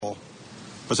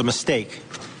was a mistake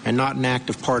and not an act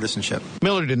of partisanship.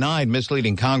 Miller denied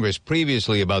misleading Congress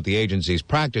previously about the agency's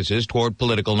practices toward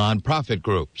political nonprofit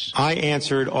groups. I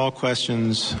answered all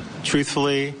questions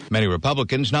truthfully. Many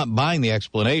Republicans not buying the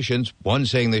explanations, one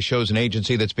saying this shows an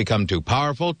agency that's become too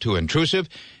powerful, too intrusive,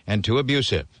 and too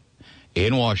abusive.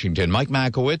 In Washington, Mike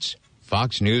Makowitz,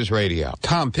 Fox News Radio.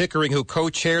 Tom Pickering, who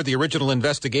co-chaired the original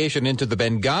investigation into the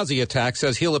Benghazi attack,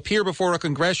 says he'll appear before a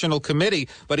congressional committee,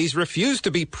 but he's refused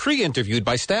to be pre-interviewed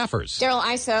by staffers. Darrell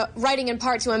Issa, writing in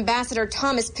part to Ambassador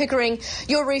Thomas Pickering,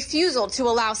 your refusal to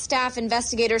allow staff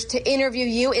investigators to interview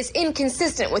you is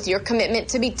inconsistent with your commitment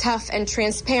to be tough and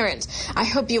transparent. I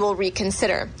hope you will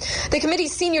reconsider. The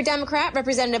committee's senior Democrat,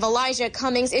 Representative Elijah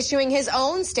Cummings, issuing his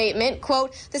own statement,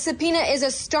 quote, the subpoena is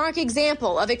a stark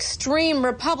example of extreme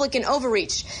Republican overreach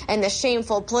and the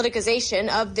shameful politicization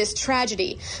of this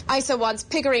tragedy. Issa wants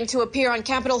Pickering to appear on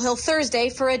Capitol Hill Thursday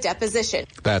for a deposition.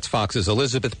 That's Fox's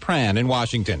Elizabeth Pran in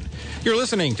Washington. You're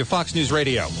listening to Fox News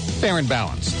Radio. Fair and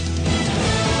balanced.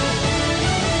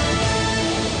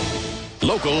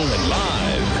 Local and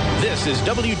live. This is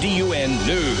WDUN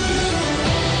News.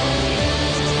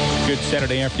 Good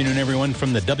Saturday afternoon, everyone,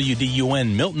 from the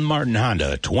WDUN Milton Martin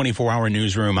Honda 24-hour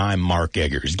newsroom. I'm Mark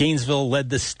Eggers. Gainesville led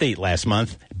the state last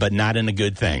month, but not in a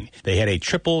good thing. They had a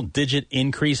triple-digit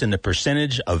increase in the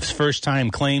percentage of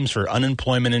first-time claims for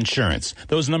unemployment insurance.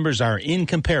 Those numbers are in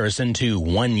comparison to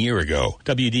 1 year ago.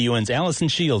 WDUN's Allison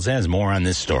Shields has more on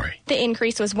this story. The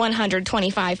increase was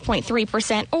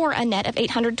 125.3%, or a net of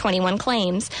 821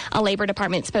 claims. A Labor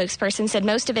Department spokesperson said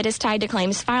most of it is tied to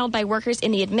claims filed by workers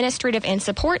in the administrative and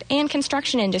support and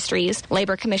construction industries.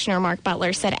 Labor Commissioner Mark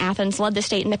Butler said Athens led the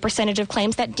state in the percentage of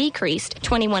claims that decreased,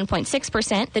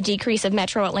 21.6%. The decrease of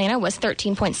Metro Atlanta was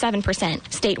 13.7%.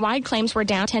 Statewide claims were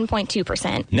down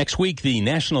 10.2%. Next week, the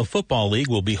National Football League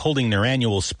will be holding their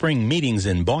annual spring meetings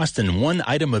in Boston. One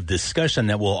item of discussion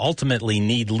that will ultimately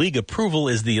need league approval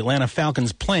is the Atlanta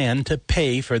Falcons' plan to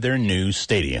pay for their new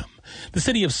stadium. The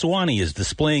city of Suwanee is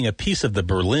displaying a piece of the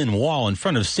Berlin Wall in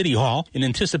front of City Hall in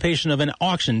anticipation of an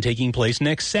auction taking place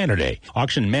next Saturday.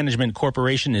 Auction Management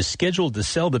Corporation is scheduled to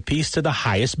sell the piece to the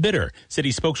highest bidder.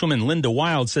 City spokeswoman Linda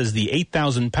Wild says the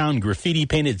 8,000-pound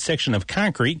graffiti-painted section of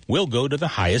concrete will go to the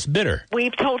highest bidder.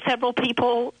 We've told several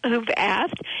people who've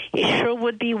asked, it sure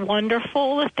would be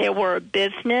wonderful if there were a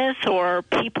business or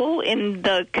people in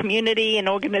the community and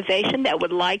organization that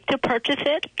would like to purchase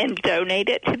it and donate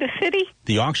it to the city.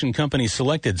 The auction company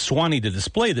selected Suwanee to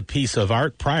display the piece of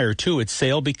art prior to its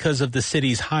sale because of the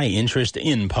city's high interest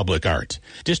in public art.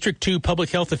 District 2 public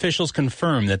health officials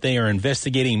confirm that they are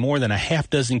investigating more than a half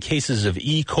dozen cases of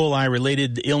E.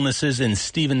 coli-related illnesses in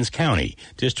Stevens County.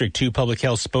 District 2 public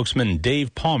health spokesman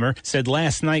Dave Palmer said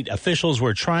last night officials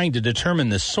were trying to determine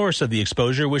the source of the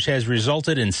exposure, which has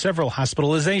resulted in several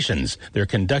hospitalizations. They're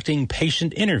conducting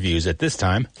patient interviews at this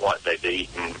time. What they've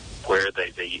eaten, where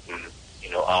they've eaten,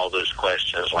 all those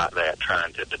questions like that,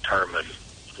 trying to determine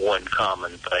one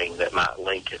common thing that might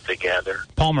link it together.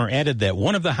 Palmer added that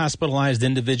one of the hospitalized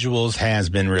individuals has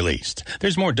been released.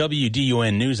 There's more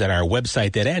WDUN news at our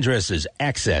website. That address is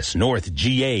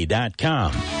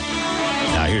accessnorthga.com.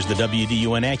 Now here's the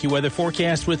WDUN AccuWeather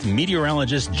forecast with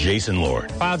meteorologist Jason Lord.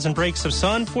 Clouds and breaks of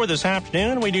sun for this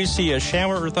afternoon. We do see a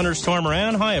shower or thunderstorm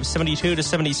around, high of 72 to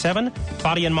 77.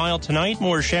 Cloudy and mild tonight,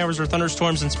 more showers or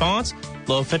thunderstorms in spots.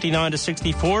 Low 59 to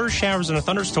 64, showers and a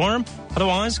thunderstorm.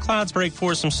 Otherwise, clouds break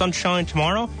for some sunshine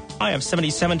tomorrow. High of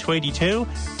 77 to 82.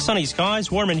 Sunny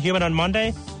skies, warm and humid on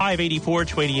Monday. High of 84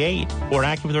 to 88. For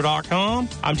AccuWeather.com,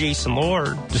 I'm Jason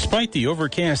Lord. Despite the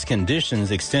overcast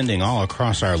conditions extending all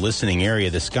across our listening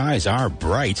area, the skies are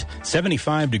bright.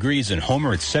 75 degrees in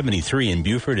Homer, it's 73 in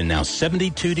Beaufort, and now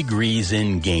 72 degrees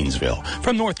in Gainesville.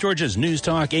 From North Georgia's News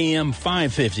Talk AM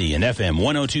 550 and FM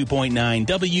 102.9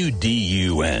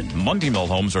 WDUN. Mundy Mill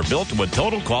homes are built with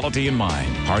total quality in mind.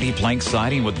 Hardy plank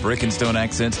siding with brick and stone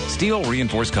accents, steel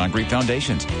reinforced concrete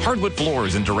foundations, hardwood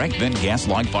floors, and direct vent gas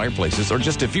log fireplaces are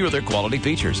just a few of their quality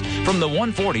features. From the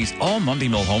 140s, all Mundy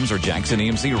Mill homes are Jackson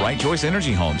EMC Right Choice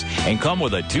Energy homes and come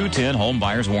with a 210 home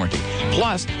buyer's warranty.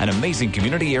 Plus, an amazing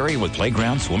community area with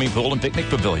playground, swimming pool, and picnic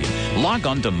pavilion. Log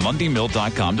on to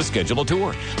mundymill.com to schedule a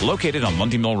tour. Located on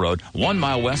Mundy Mill Road, 1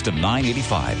 mile west of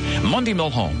 985. Mundy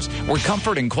Mill Homes, where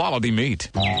comfort and quality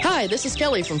meet. Hi, this is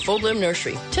Kelly from Full Bloom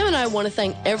Nursery. Tim and I want to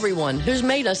thank everyone who's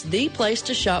made us the place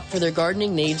to shop for their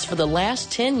gardening needs ribs for the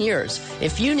last 10 years.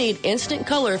 If you need instant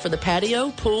color for the patio,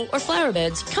 pool, or flower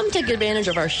beds, come take advantage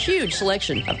of our huge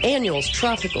selection of annuals,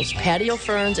 tropicals, patio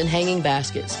ferns, and hanging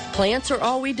baskets. Plants are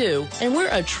all we do, and we're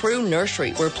a true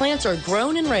nursery where plants are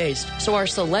grown and raised, so our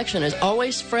selection is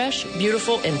always fresh,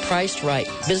 beautiful, and priced right.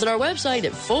 Visit our website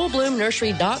at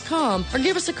fullbloomnursery.com or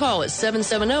give us a call at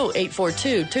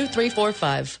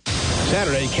 770-842-2345.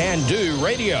 Saturday Can Do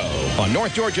Radio on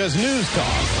North Georgia's News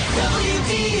Talk.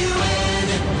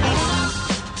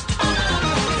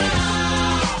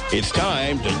 It's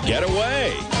time to get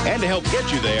away. And to help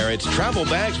get you there, it's Travel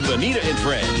Bags with Anita and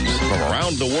Friends. From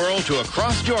around the world to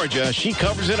across Georgia, she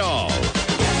covers it all.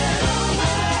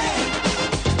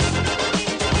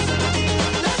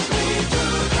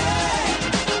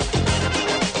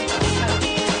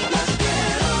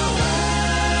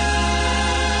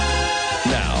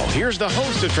 Here's the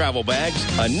host of Travel Bags,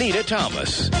 Anita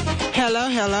Thomas.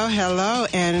 Hello,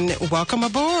 and welcome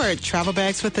aboard Travel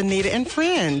Bags with Anita and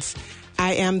Friends.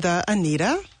 I am the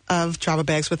Anita of Travel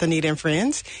Bags with Anita and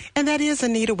Friends, and that is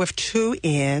Anita with 2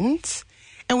 N's.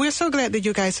 And we're so glad that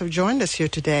you guys have joined us here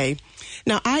today.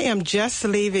 Now, I am just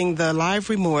leaving the live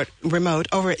remote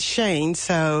over at Shane,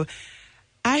 so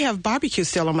I have barbecue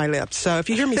still on my lips. So if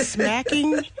you hear me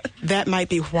smacking, that might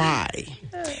be why.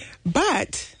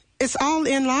 But it's all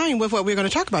in line with what we're going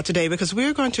to talk about today, because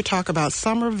we're going to talk about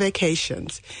summer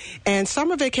vacations. And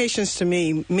summer vacations to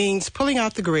me means pulling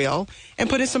out the grill and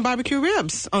putting some barbecue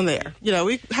ribs on there. You know,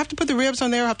 we have to put the ribs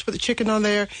on there, have to put the chicken on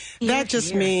there. That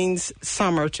just means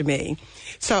summer to me.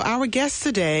 So our guests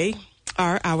today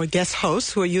are our guest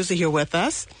hosts who are usually here with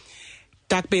us.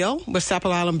 Doc Bill with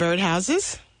Sapple Island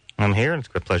Birdhouses. I'm here. It's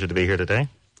a pleasure to be here today.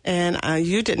 And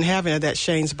you didn't have any of that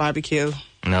Shane's barbecue.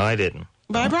 No, I didn't.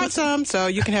 But I brought some, so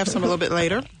you can have some a little bit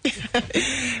later.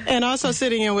 And also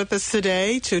sitting in with us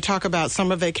today to talk about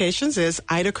summer vacations is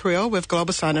Ida Creel with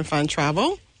Global Sun and Fun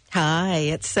Travel. Hi,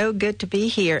 it's so good to be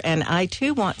here, and I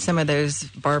too want some of those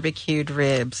barbecued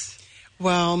ribs.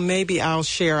 Well, maybe I'll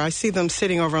share. I see them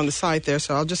sitting over on the side there,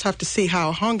 so I'll just have to see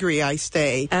how hungry I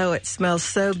stay. Oh, it smells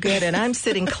so good, and I'm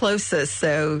sitting closest,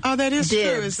 so oh, that is true,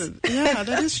 isn't it? Yeah,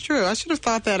 that is true. I should have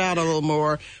thought that out a little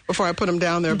more before I put them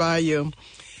down there by you.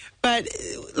 But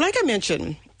like I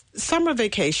mentioned, summer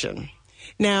vacation.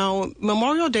 Now,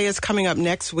 Memorial Day is coming up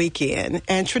next weekend,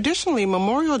 and traditionally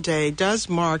Memorial Day does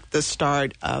mark the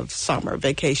start of summer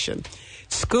vacation.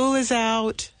 School is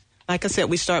out. Like I said,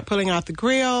 we start pulling out the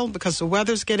grill because the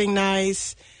weather's getting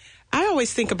nice. I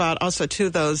always think about also, too,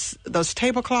 those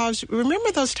tablecloths. Remember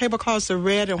those tablecloths, the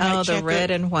red and white checkered? Oh, the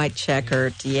red and white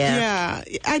checkered, yeah.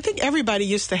 Yeah, I think everybody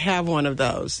used to have one of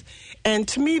those. And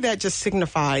to me, that just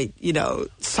signified,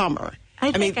 summer.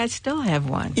 I think I still have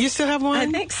one. You still have one? I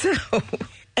think so.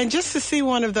 And just to see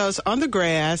one of those on the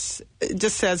grass, it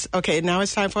just says, okay, now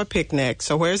it's time for a picnic.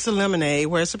 So where's the lemonade?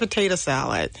 Where's the potato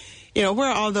salad? Where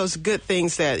are all those good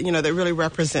things that, that really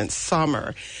represent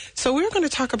summer? So we're going to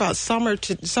talk about summer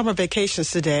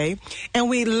vacations today. And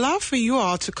we'd love for you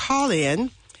all to call in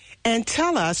and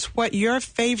tell us what your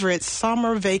favorite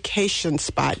summer vacation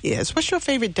spot is. What's your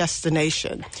favorite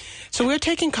destination? So we're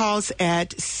taking calls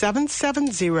at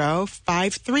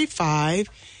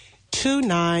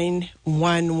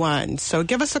 770-535-2911. So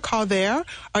give us a call there,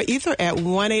 or either at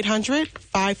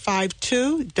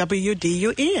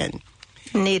 1-800-552-WDUN.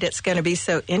 Neat. It's going to be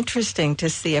so interesting to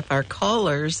see if our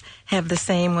callers have the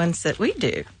same ones that we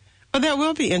do. Well, that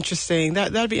will be interesting.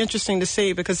 That'll be interesting to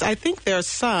see, because I think there are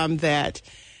some that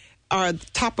are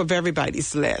top of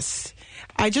everybody's list.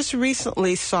 I just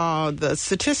recently saw the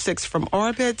statistics from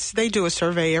Orbitz. They do a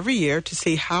survey every year to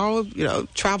see how,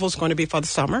 travel is going to be for the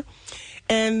summer.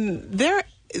 And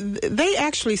they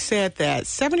actually said that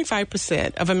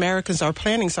 75% of Americans are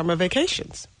planning summer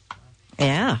vacations.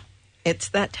 Yeah, it's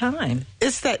that time.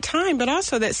 It's that time, but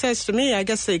also that says to me, I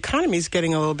guess the economy is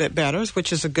getting a little bit better,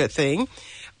 which is a good thing.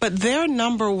 But their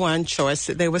number one choice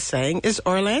that they were saying is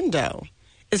Orlando.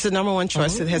 Is the number one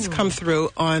choice that has come through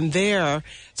on their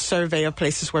survey of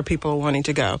places where people are wanting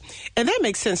to go. And that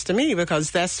makes sense to me,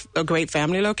 because that's a great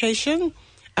family location.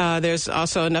 There's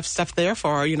also enough stuff there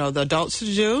for, the adults to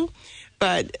do.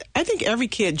 But I think every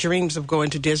kid dreams of going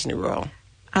to Disney World.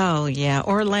 Oh, yeah.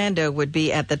 Orlando would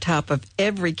be at the top of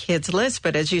every kid's list.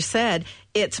 But as you said,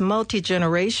 it's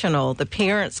multi-generational. The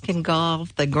parents can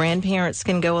golf. The grandparents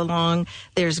can go along.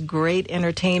 There's great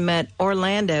entertainment.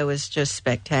 Orlando is just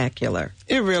spectacular.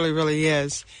 It really, really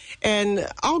is. And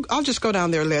I'll just go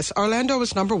down their list. Orlando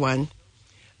was number one.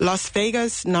 Las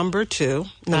Vegas, number two.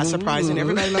 Not surprising.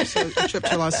 Everybody loves a trip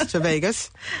to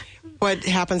Vegas. What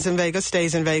happens in Vegas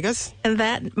stays in Vegas. And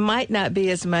that might not be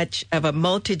as much of a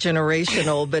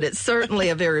multi-generational, but it's certainly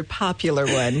a very popular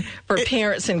one for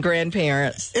parents and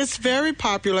grandparents. It's very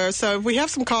popular. So we have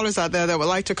some callers out there that would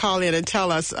like to call in and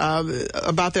tell us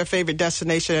about their favorite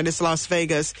destination, and it's Las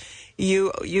Vegas.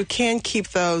 You can keep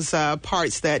those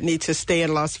parts that need to stay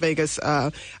in Las Vegas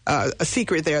a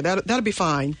secret there. That'll be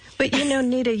fine. But,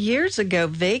 Nita, years ago,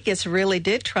 Vegas really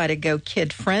did try to go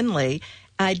kid-friendly.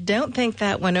 I don't think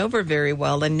that went over very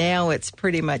well, and now it's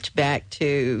pretty much back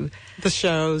to the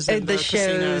shows, and the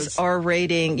shows, R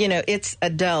rating. It's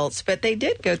adults, but they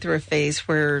did go through a phase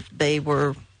where they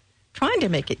were trying to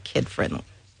make it kid friendly.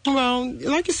 Well,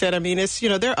 like you said, I mean, it's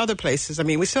there are other places. I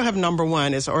mean, we still have number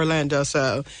one is Orlando,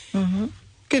 so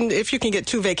if you can get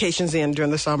 2 vacations in during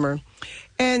the summer,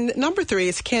 and number 3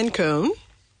 is Cancun.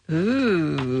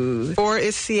 Ooh. 4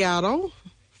 is Seattle,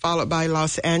 followed by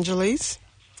Los Angeles.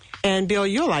 And, Bill,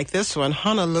 you'll like this one,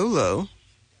 Honolulu.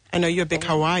 I know you're a big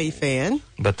Hawaii fan.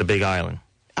 But the Big Island.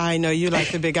 I know you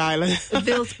like the Big Island.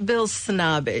 Bill's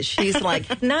snobbish. He's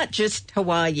like, not just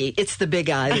Hawaii, it's the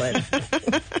Big Island.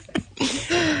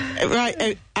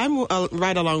 Right. I'm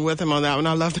right along with him on that one.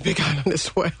 I love the Big Island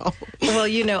as well.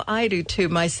 Well, I do, too.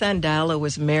 My son, Dalla,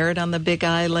 was married on the Big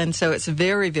Island, so it's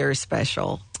very, very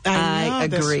special. I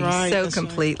agree so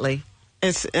completely. Right.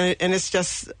 It's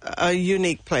just a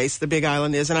unique place, the Big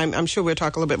Island is, and I'm sure we'll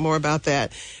talk a little bit more about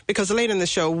that, because later in the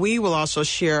show we will also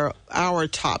share our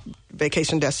top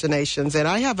vacation destinations, and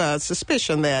I have a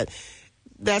suspicion that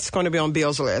that's going to be on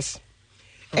Bill's list.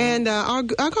 And I'll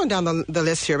go down the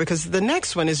list here, because the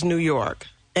next one is New York,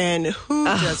 and who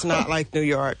does not like New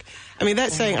York? I mean,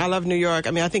 that's saying I love New York.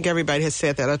 I mean, I think everybody has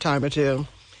said that a time or two.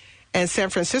 And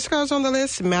San Francisco is on the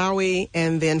list, Maui,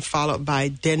 and then followed by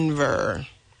Denver.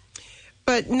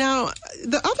 But now,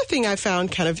 the other thing I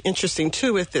found kind of interesting,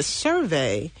 too, with this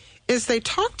survey is they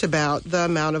talked about the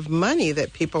amount of money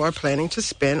that people are planning to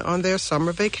spend on their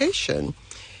summer vacation.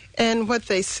 And what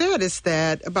they said is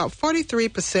that about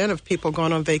 43% of people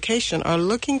going on vacation are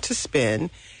looking to spend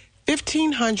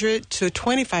 $1,500 to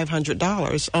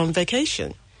 $2,500 on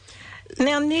vacation.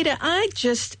 Now, Nita,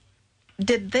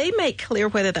 did they make clear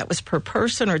whether that was per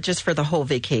person or just for the whole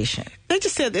vacation? They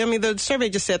just said, the survey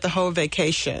just said the whole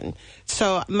vacation.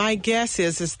 So my guess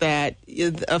is that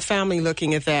a family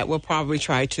looking at that will probably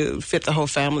try to fit the whole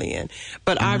family in.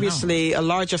 But obviously, a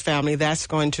larger family, that's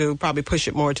going to probably push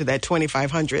it more to that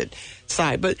 2,500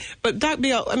 side. But Dr.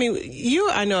 Bill, I mean,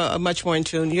 I know are much more in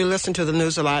tune. You listen to the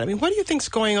news a lot. I mean, what do you think's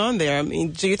going on there? I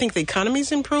mean, do you think the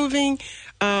economy's improving?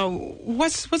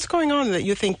 What's going on that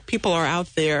you think people are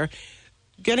out there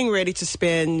getting ready to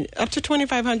spend up to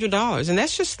 $2,500, and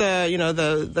that's just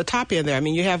the top end there. I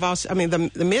mean, you have also,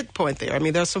 the midpoint there. I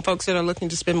mean, there are some folks that are looking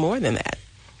to spend more than that.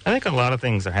 I think a lot of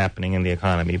things are happening in the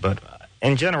economy, but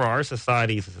in general, our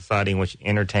society is a society in which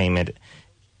entertainment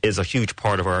is a huge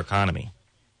part of our economy,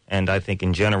 and I think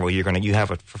in general, you have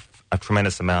a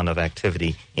tremendous amount of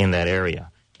activity in that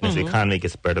area. And as the economy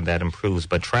gets better, that improves.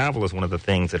 But travel is one of the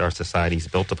things that our society is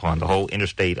built upon. The whole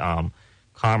interstate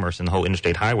commerce and the whole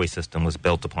interstate highway system was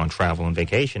built upon travel and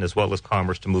vacation, as well as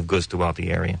commerce to move goods throughout the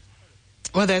area.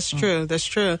 Well, that's true. That's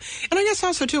true. And I guess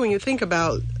also, too, when you think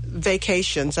about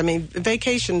vacations, I mean,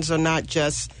 vacations are not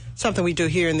just something we do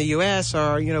here in the U.S.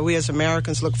 or, we as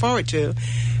Americans look forward to.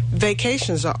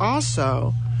 Vacations are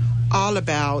also all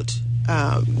about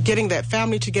getting that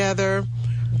family together,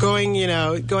 going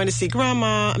to see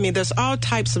grandma. I mean, there's all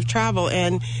types of travel,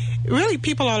 and really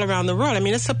people all around the world. I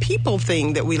mean, it's a people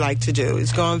thing that we like to do,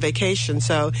 is go on vacation.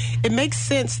 So it makes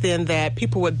sense then that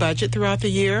people would budget throughout the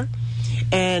year.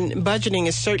 And budgeting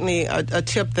is certainly a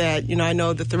tip that, I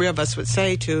know the three of us would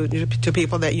say to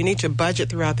people, that you need to budget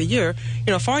throughout the year,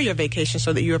 for your vacation,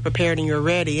 so that you're prepared and you're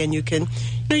ready, and you can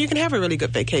have a really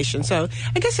good vacation. So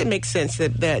I guess it makes sense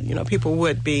that people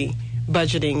would be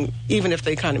budgeting, even if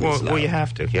the economy is low. Well, you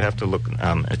have to. You have to look.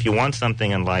 If you want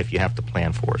something in life, you have to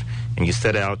plan for it. And you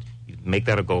set out, you make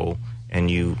that a goal, and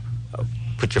you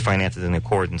put your finances in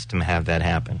accordance to have that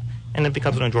happen. And it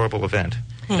becomes an enjoyable event.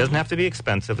 It doesn't have to be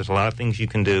expensive. There's a lot of things you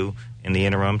can do in the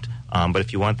interim. But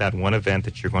if you want that one event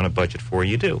that you're going to budget for,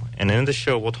 you do. And in the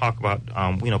show, we'll talk about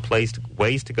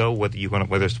ways to go,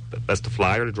 whether it's best to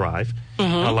fly or to drive.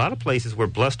 A lot of places, we're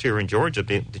blessed here in Georgia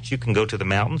that you can go to the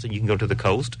mountains and you can go to the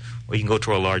coast, or you can go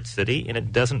to a large city, and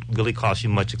it doesn't really cost you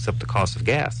much except the cost of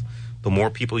gas. The more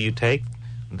people you take,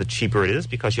 the cheaper it is,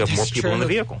 because you have more people in the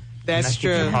vehicle. That's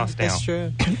true. That's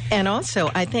true. And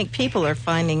also, I think people are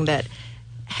finding that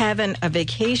having a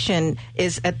vacation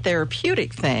is a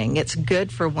therapeutic thing. It's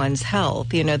good for one's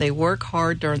health. You know, they work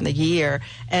hard during the year,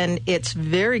 and it's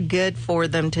very good for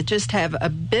them to just have a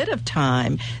bit of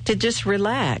time to just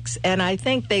relax. And I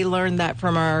think they learned that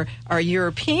from our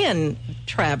European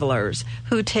travelers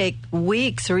who take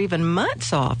weeks or even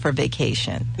months off for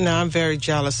vacation. No, I'm very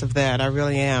jealous of that. I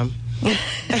really am.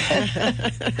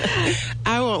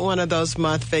 I want one of those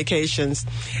month vacations.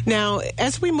 Now,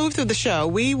 as we move through the show,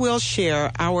 we will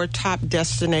share our top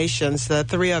destinations, the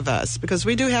three of us, because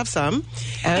we do have some.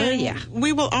 Yeah.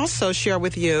 We will also share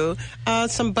with you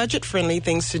some budget-friendly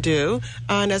things to do.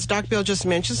 And as Doc Bill just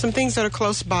mentioned, some things that are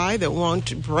close by that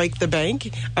won't break the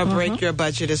bank or break your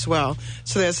budget as well.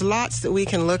 So there's lots that we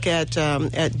can look at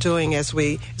doing as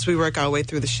we work our way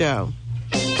through the show.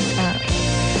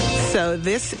 So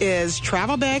this is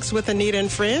Travel Bags with Anita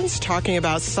and Friends, talking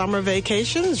about summer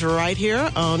vacations right here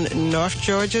on North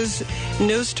Georgia's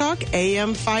News Talk,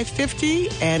 AM 550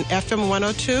 and FM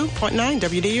 102.9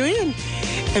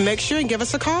 WDUN. And make sure and give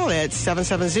us a call at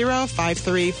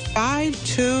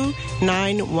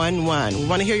 770-535-2911. We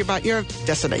want to hear about your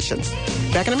destinations.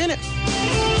 Back in a minute.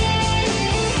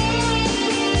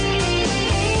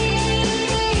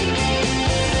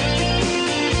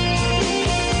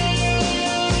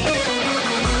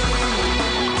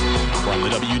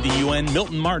 WDUN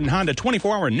Milton Martin Honda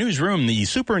 24-hour newsroom. The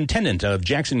superintendent of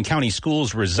Jackson County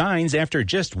Schools resigns after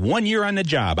just 1 year on the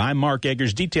job. I'm Mark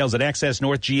Eggers. Details at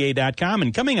accessnorthga.com.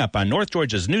 And coming up on North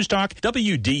Georgia's News Talk,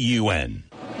 WDUN.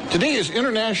 Today is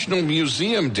International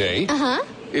Museum Day.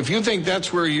 If you think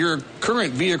that's where your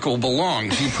current vehicle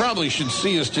belongs, you probably should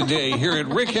see us today here at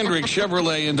Rick Hendricks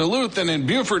Chevrolet in Duluth and in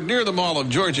Buford near the Mall of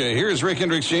Georgia. Here's Rick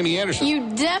Hendricks, Jamie Anderson. You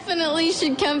definitely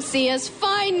should come see us.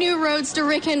 Find new roads to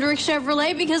Rick Hendricks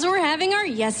Chevrolet because we're having our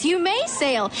Yes You May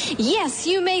sale. Yes,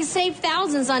 you may save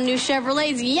thousands on new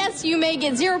Chevrolets. Yes, you may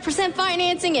get 0%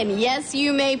 financing, and yes,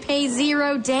 you may pay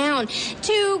zero down.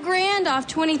 $2,000 off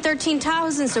 2013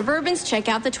 Tahoes and Suburbans. Check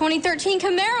out the 2013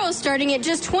 Camaros starting at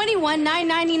just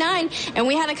 $21,999. And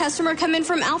we had a customer come in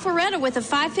from Alpharetta with a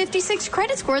 556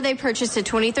 credit score. They purchased a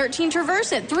 2013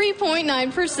 Traverse at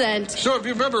 3.9%. So if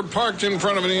you've ever parked in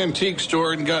front of an antique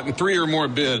store and gotten 3 or more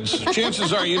bids,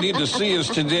 chances are you need to see us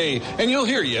today. And you'll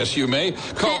hear Yes You May.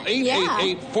 Call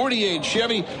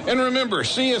 888-48-CHEVY. And remember,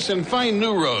 see us and find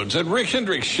new roads at Rick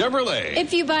Hendricks Chevrolet.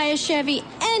 If you buy a Chevy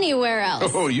anywhere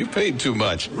else. Oh, you paid too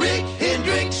much. Rick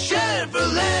Hendricks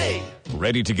Chevrolet.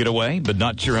 Ready to get away, but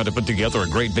not sure how to put together a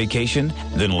great vacation?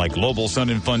 Then let Global Sun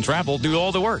and Fun Travel do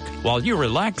all the work while you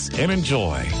relax and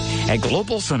enjoy. At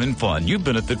Global Sun and Fun, you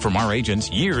benefit from our agents'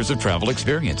 years of travel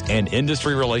experience and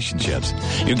industry relationships.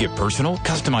 You get personal,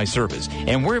 customized service,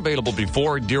 and we're available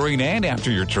before, during, and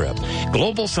after your trip.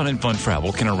 Global Sun and Fun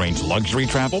Travel can arrange luxury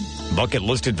travel, bucket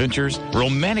list adventures,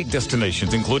 romantic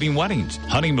destinations including weddings,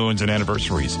 honeymoons and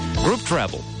anniversaries, group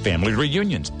travel, family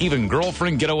reunions, even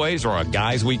girlfriend getaways or a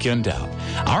guy's weekend out.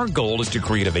 Our goal is to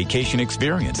create a vacation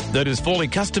experience that is fully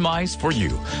customized for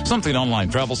you, something online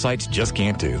travel sites just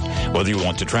can't do. Whether you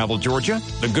want to travel Georgia,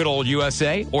 the good old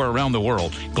USA, or around the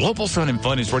world, Global Sun and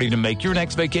Fun is ready to make your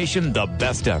next vacation the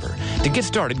best ever. To get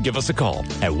started, give us a call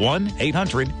at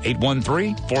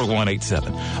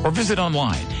 1-800-813-4187 or visit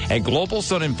online at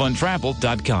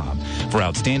globalsunandfuntravel.com. For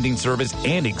outstanding service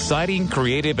and exciting,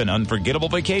 creative, and unforgettable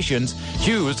vacations,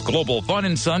 choose Global Fun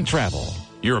and Sun Travel,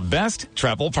 your best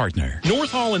travel partner.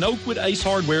 North Hall and Oakwood Ace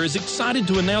Hardware is excited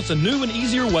to announce a new and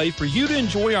easier way for you to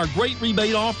enjoy our great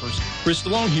rebate offers. Chris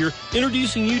DeLong here,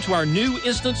 introducing you to our new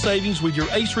instant savings with your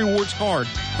Ace Rewards card.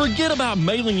 Forget about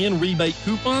mailing in rebate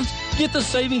coupons. Get the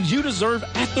savings you deserve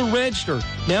at the register.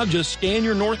 Now just scan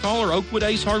your North Hall or Oakwood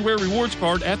Ace Hardware Rewards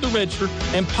card at the register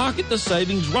and pocket the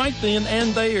savings right then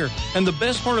and there. And the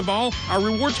best part of all, our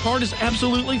rewards card is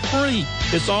absolutely free.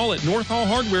 It's all at North Hall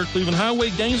Hardware, Cleveland Highway,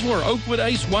 Gainesville, or Oakwood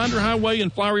Ace, Winder Highway,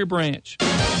 and Flowery Branch.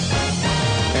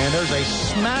 And there's a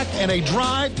smack and a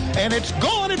drive, and it's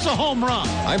gone. It's a home run.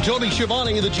 I'm Tony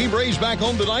Schiavone. The G-Braves back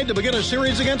home tonight to begin a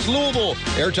series against Louisville.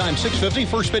 Airtime 6:50,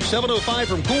 first pitch 7:05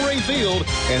 from Coolray Field.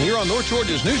 And here on North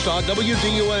Georgia's News Talk,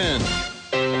 WDUN.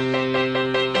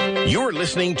 You're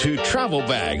listening to Travel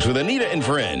Bags with Anita and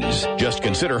Friends. Just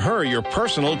consider her your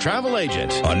personal travel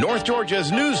agent on North Georgia's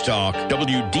News Talk,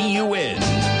 WDUN.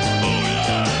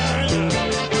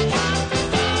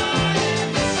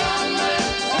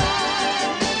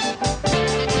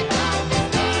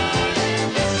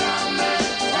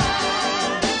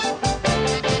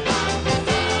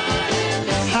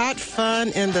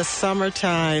 In the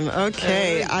summertime.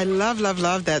 Okay. I love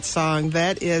that song.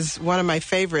 That is one of my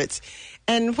favorites.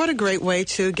 And what a great way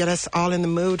to get us all in the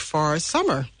mood for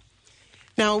summer.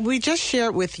 Now, we just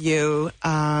shared with you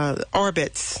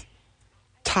Orbit's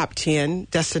top 10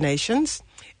 destinations,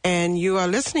 and you are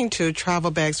listening to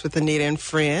Travel Bags with Anita and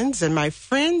Friends, and my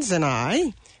friends and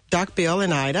I, Doc Bill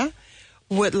and Ida,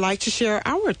 would like to share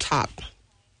our top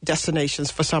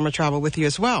destinations for summer travel with you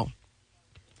as well.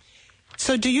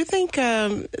 So do you think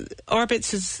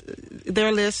Orbit's,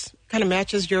 their list kind of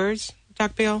matches yours,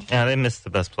 Doc Bill? Yeah, they missed the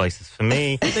best places. For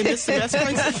me... They missed the best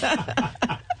places?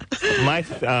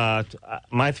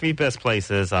 My three best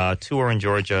places, two are in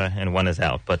Georgia and one is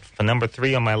out. But for number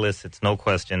 3 on my list, it's no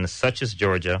question, such as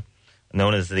Georgia,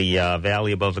 known as the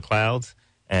Valley Above the Clouds,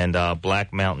 and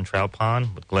Black Mountain Trout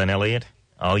Pond with Glen Elliott.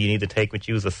 All you need to take with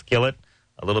you is a skillet,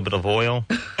 a little bit of oil,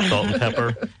 salt and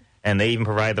pepper, and they even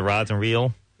provide the rods and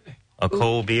reel, a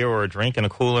cold beer or a drink in a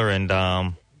cooler,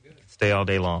 and stay all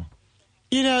day long.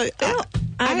 You know,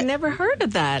 I've never heard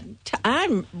of that.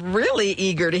 I'm really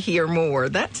eager to hear more.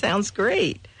 That sounds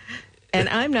great. And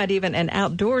I'm not even an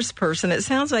outdoors person. It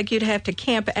sounds like you'd have to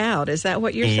camp out. Is that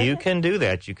what you're saying? You can do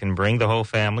that. You can bring the whole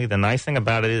family. The nice thing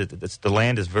about it is the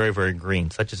land is very, very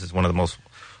green. Such as is one of the most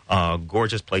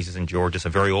gorgeous places in Georgia. It's a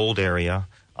very old area.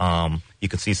 You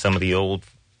can see some of the old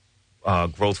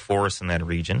growth forests in that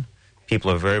region. People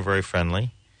are very, very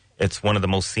friendly. It's one of the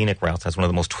most scenic routes. It's one of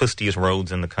the most twistiest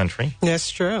roads in the country.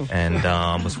 That's true. And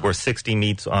it's where 60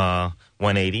 meets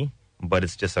 180. But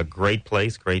it's just a great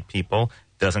place, great people.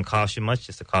 Doesn't cost you much,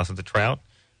 just the cost of the trout,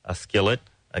 a skillet,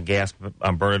 a gas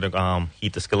burner to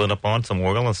heat the skillet up on, some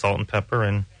oil and salt and pepper,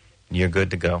 and you're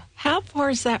good to go. How far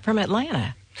is that from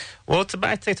Atlanta? Well,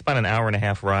 I'd say it's about an hour and a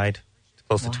half ride. It's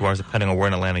close to 2 hours, depending on where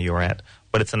in Atlanta you're at.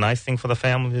 But it's a nice thing for the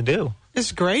family to do.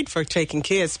 It's great for taking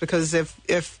kids because if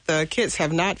the kids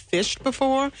have not fished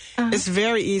before, it's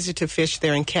very easy to fish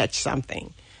there and catch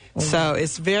something. So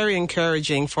it's very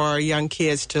encouraging for our young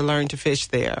kids to learn to fish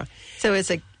there. So is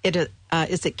it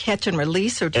catch and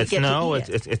release, or do you get to eat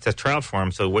it? It's a trout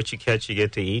farm, so what you catch you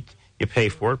get to eat. You pay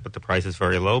for it, but the price is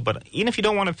very low. But even if you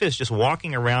don't want to fish, just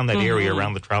walking around that area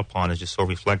around the trout pond is just so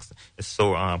reflexive. It's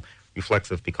so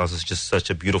reflexive because it's just such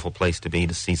a beautiful place to be,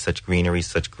 to see such greenery,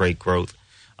 such great growth.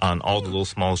 All the little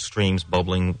small streams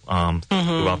bubbling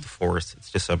throughout the forest. It's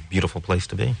just a beautiful place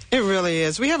to be. It really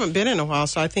is. We haven't been in a while,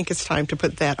 so I think it's time to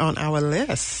put that on our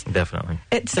list. Definitely.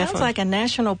 It sounds like a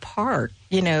national park,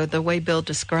 you know, the way Bill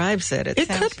describes it. It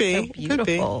sounds could be. So beautiful. Could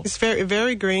be. It's very,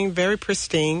 very green, very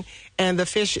pristine. And the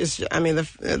fish is, I mean,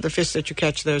 the fish that you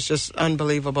catch there is just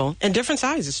unbelievable. And different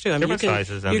sizes, too. I mean, different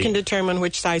sizes. You can determine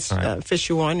which size fish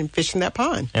you want and fish in that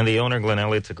pond. And the owner, Glen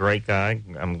Elliott's a great guy.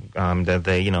 That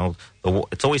they, you know,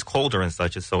 it's always colder and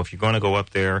such. So if you're going to go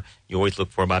up there, you always look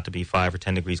for about to be 5 or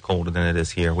 10 degrees colder than it is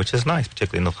here, which is nice,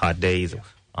 particularly in the hot days. You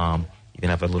can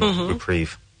have a little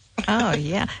reprieve. Oh,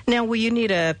 yeah. Now, will you need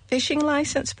a fishing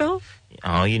license, Bill?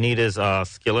 All you need is a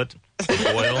skillet,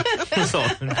 oil,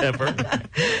 salt, and pepper.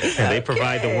 And they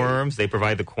provide the worms, they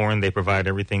provide the corn, they provide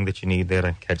everything that you need there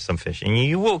to catch some fish. And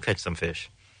you will catch some fish.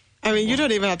 I mean, you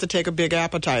don't even have to take a big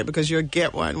appetite because you'll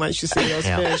get one once you see those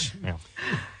fish. Yeah.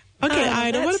 Okay,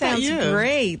 Ida, what about you? That sounds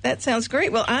great. That sounds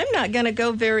great. Well, I'm not going to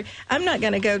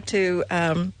go to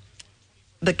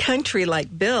the country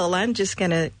like Bill. I'm just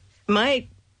going to, my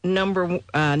number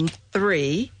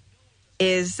 3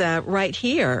 is right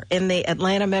here in the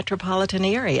Atlanta metropolitan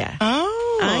area.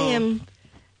 Oh.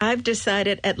 I've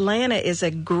decided Atlanta is a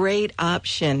great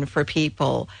option for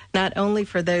people, not only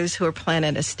for those who are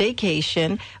planning a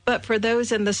staycation, but for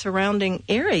those in the surrounding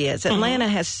areas. Atlanta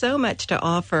has so much to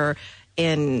offer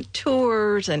in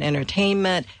tours and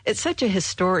entertainment. It's such a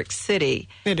historic city.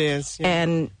 It is. Yeah.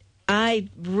 And I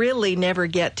really never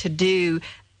get to do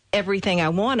everything I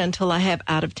want until I have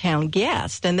out-of-town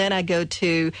guests. And then I go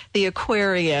to the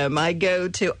aquarium. I go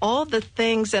to all the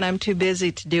things that I'm too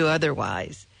busy to do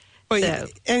otherwise. Well,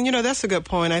 and, you know, that's a good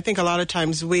point. I think a lot of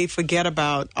times we forget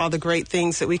about all the great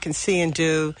things that we can see and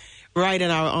do right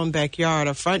in our own backyard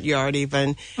or front yard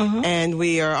even. And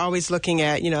we are always looking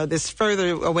at, you know, this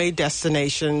further away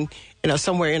destination, you know,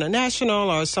 somewhere international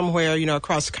or somewhere, you know,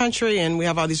 across country, and we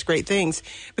have all these great things.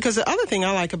 Because the other thing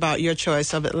I like about your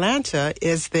choice of Atlanta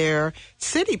is their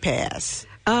City Pass.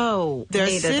 Oh, their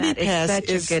Nita, City Pass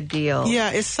is such a good deal. Yeah,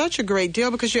 it's such a great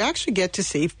deal because you actually get to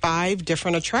see 5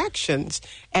 different attractions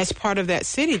as part of that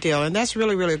city deal, and that's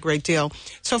really, really a great deal.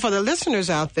 So for the listeners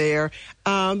out there,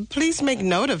 please make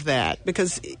note of that,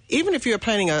 because even if you're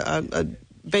planning a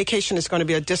vacation that's going to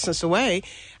be a distance away,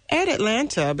 add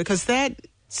Atlanta, because that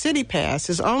City Pass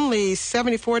is only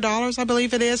 $74, I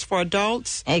believe it is, for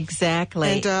adults.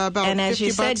 Exactly. And about and as $50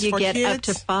 you said, you for get kids. up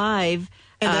to 5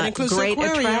 And that includes great the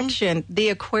aquarium. attraction. The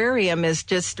aquarium is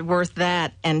just worth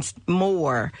that and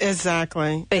more.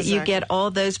 Exactly. But you get all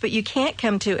those. But you can't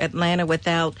come to Atlanta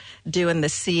without doing the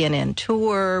CNN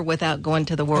tour, without going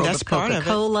to the World of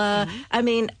Coca-Cola. I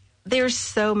mean, there's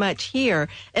so much here.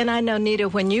 And I know, Nita,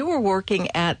 when you were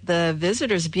working at the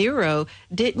Visitors Bureau,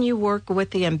 didn't you work with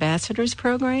the Ambassadors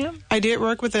Program? I did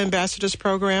work with the Ambassadors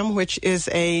Program, which is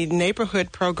a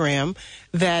neighborhood program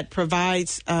that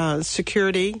provides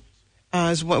security.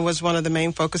 Was one of the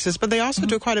main focuses, but they also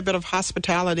do quite a bit of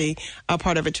hospitality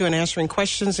part of it too, and answering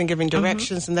questions and giving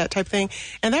directions and that type of thing.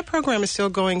 And that program is still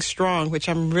going strong, which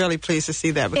I'm really pleased to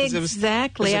see that because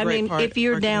exactly. it was I mean, if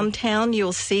you're downtown,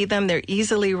 you'll see them. They're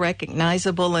easily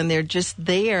recognizable, and they're just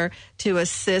there to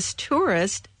assist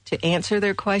tourists to answer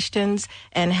their questions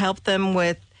and help them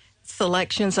with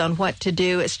selections on what to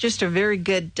do. It's just a very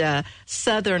good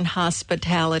Southern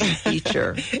hospitality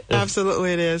feature.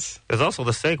 Absolutely, it is. There's also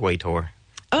the Segway tour.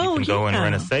 Oh, you can go and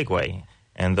rent a Segway,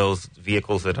 and those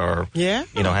vehicles that are,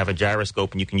 have a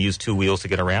gyroscope, and you can use two wheels to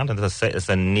get around. And it's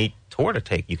a neat tour to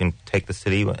take. You can take the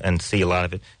city and see a lot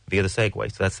of it via the Segway.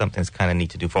 So that's something that's kind of neat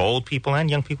to do for old people and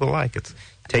young people alike. It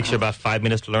takes you about 5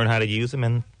 minutes to learn how to use them,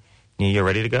 and you're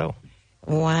ready to go.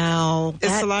 Wow.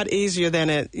 It's a lot easier than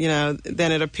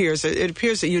it appears. It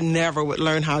appears that you never would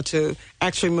learn how to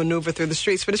actually maneuver through the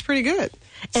streets, but it's pretty good.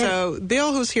 So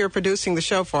Bill, who's here producing the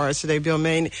show for us today, Bill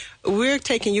Main, we're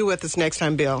taking you with us next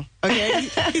time, Bill. Okay?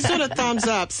 He's doing a thumbs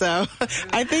up, so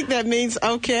I think that means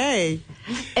okay.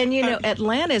 And,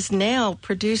 Atlanta's now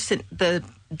producing the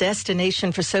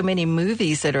destination for so many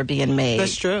movies that are being made.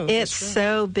 That's true. It's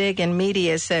so big in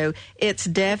media, so it's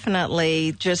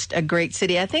definitely just a great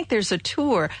city. I think there's a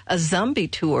tour, a zombie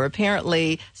tour.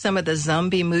 Apparently, some of the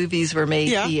zombie movies were made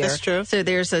here. Yeah, that's true. So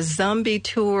there's a zombie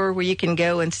tour where you can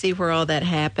go and see where all that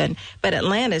happened. But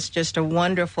Atlanta's just a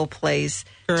wonderful place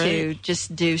to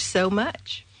just do so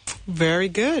much. Very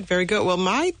good, very good. Well,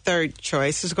 my third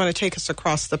choice is going to take us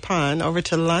across the pond over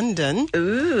to London.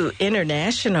 Ooh,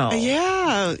 international.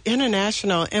 Yeah,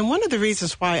 international. And one of the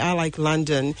reasons why I like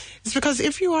London is because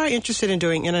if you are interested in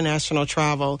doing international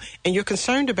travel and you're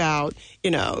concerned about,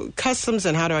 customs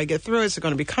and how do I get through, is it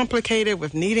going to be complicated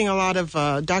with needing a lot of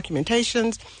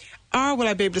documentations? Or will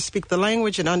I be able to speak the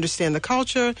language and understand the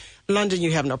culture? London,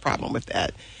 you have no problem with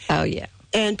that. Oh, yeah.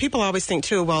 And people always think,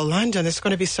 too, well, London is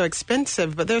going to be so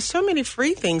expensive, but there's so many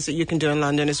free things that you can do in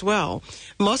London as well.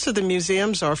 Most of the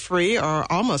museums are free or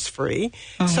almost free.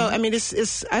 So, I mean,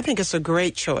 I think it's a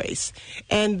great choice.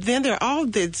 And then there are all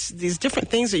these different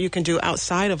things that you can do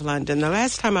outside of London. The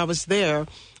last time I was there,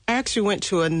 I actually went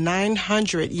to a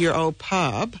 900-year-old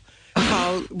pub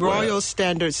called Royal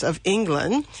Standards of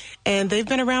England, and they've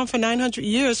been around for 900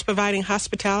 years providing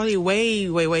hospitality way,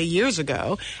 way, way years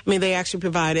ago. I mean, they actually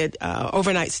provided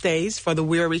overnight stays for the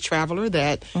weary traveler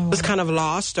that was kind of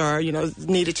lost or,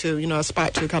 needed to, a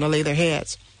spot to kind of lay their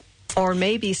heads. Or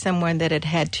maybe someone that had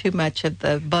had too much of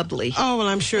the bubbly. Oh, well,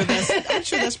 I'm sure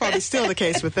that's probably still the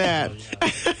case with that.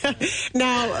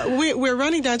 Now, we're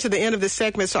running down to the end of this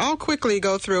segment, so I'll quickly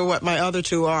go through what my other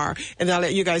two are, and I'll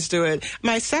let you guys do it.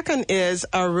 My second is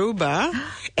Aruba,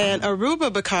 and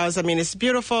Aruba because, I mean, it's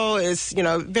beautiful. It's,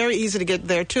 very easy to get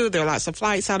there, too. There are lots of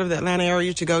flights out of the Atlanta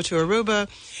area to go to Aruba,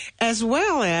 as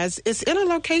well as it's in a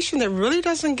location that really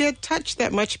doesn't get touched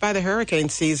that much by the hurricane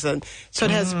season. So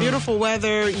it has beautiful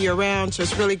weather year-round, so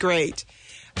it's really great.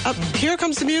 Here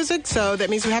comes the music, so that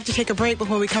means we have to take a break, but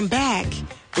when we come back,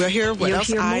 we'll hear what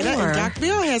else Ida and Dr.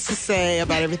 Bill has to say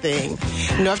about everything.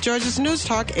 North Georgia's News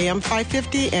Talk, AM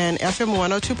 550 and FM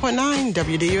 102.9,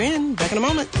 WDUN. Back in a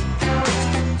moment.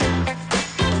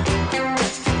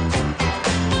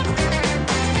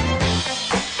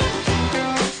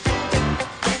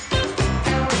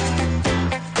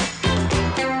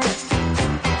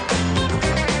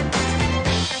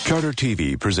 Charter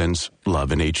TV presents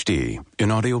Love in HD in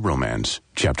Audio Romance,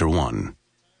 Chapter 1.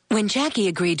 When Jackie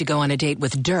agreed to go on a date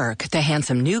with Dirk, the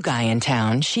handsome new guy in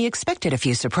town, she expected a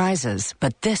few surprises,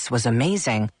 but this was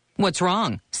amazing. "What's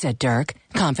wrong?" said Dirk,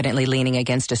 confidently leaning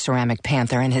against a ceramic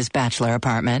panther in his bachelor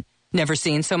apartment. "Never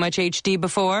seen so much HD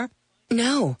before?"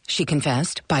 "No," she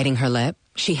confessed, biting her lip.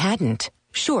 She hadn't.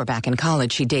 Sure, back in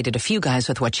college she dated a few guys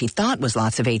with what she thought was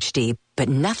lots of HD, but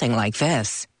nothing like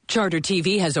this. "Charter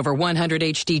TV has over 100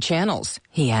 HD channels,"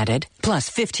 he added, plus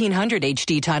 1,500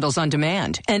 HD titles on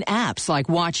demand, and apps like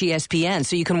Watch ESPN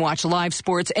so you can watch live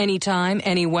sports anytime,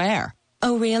 anywhere.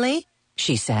 "Oh, really?"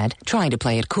 she said, trying to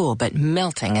play it cool but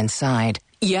melting inside.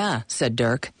 "Yeah," said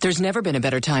Dirk. "There's never been a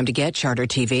better time to get Charter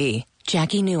TV."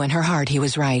 Jackie knew in her heart he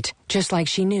was right, just like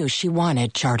she knew she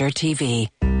wanted Charter TV.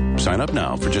 Sign up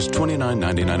now for just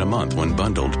 $29.99 a month when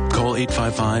bundled. Call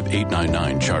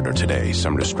 855-899-CHARTER today.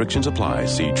 Some restrictions apply.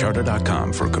 See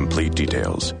charter.com for complete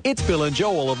details. It's Bill and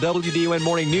Joel of WDUN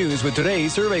Morning News with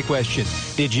today's survey question.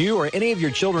 Did you or any of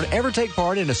your children ever take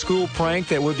part in a school prank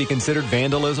that would be considered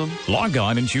vandalism? Log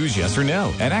on and choose yes or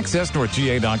no at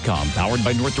accessnorthga.com. Powered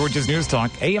by North Georgia's News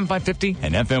Talk, AM 550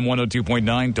 and FM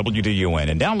 102.9 WDUN.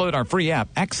 And download our free app,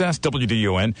 Access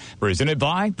WDUN, presented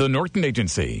by the Norton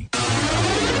Agency.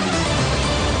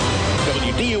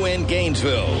 WDUN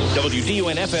Gainesville.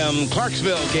 WDUN FM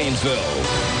Clarksville, Gainesville.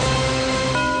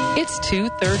 It's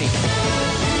 2:30.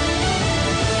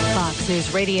 Fox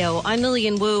News Radio, I'm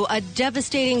Lillian Wu. A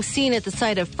devastating scene at the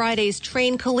site of Friday's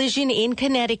train collision in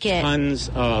Connecticut.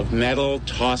 Tons of metal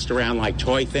tossed around like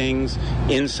toy things.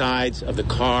 Insides of the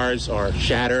cars are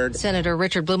shattered. Senator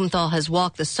Richard Blumenthal has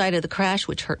walked the site of the crash,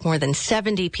 which hurt more than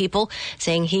 70 people,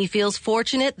 saying he feels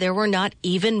fortunate there were not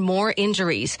even more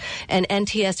injuries. An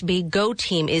NTSB GO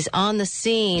team is on the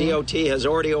scene. DOT has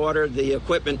already ordered the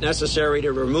equipment necessary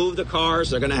to remove the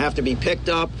cars. They're going to have to be picked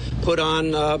up, put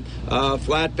on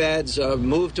flatbeds,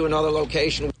 moved to another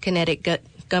location. Connecticut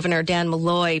Governor Dan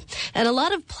Malloy. And a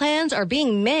lot of plans are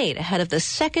being made ahead of the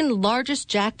second largest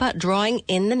jackpot drawing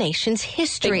in the nation's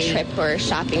history. Big trip or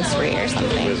shopping spree or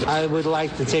something. I would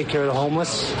like to take care of the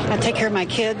homeless. I'd take care of my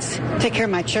kids, take care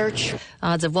of my church.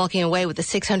 Odds of walking away with the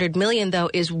 $600 million, though,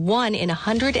 is 1 in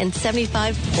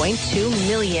 175.2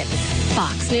 million.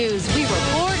 Fox News, we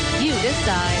report, you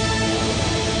decide.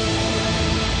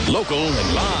 Local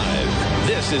and live.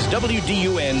 This is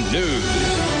WDUN News.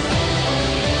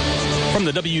 From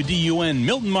the WDUN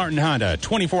Milton Martin Honda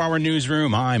 24-hour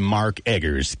newsroom, I'm Mark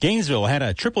Eggers. Gainesville had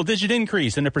a triple-digit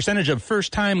increase in the percentage of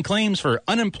first-time claims for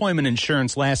unemployment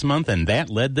insurance last month, and that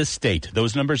led the state.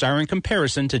 Those numbers are in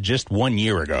comparison to just 1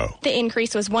 year ago. The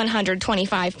increase was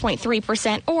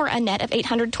 125.3%, or a net of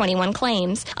 821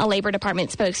 claims. A Labor Department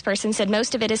spokesperson said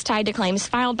most of it is tied to claims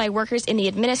filed by workers in the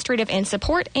administrative and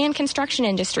support and construction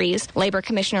industries. Labor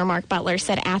Commissioner Mark Butler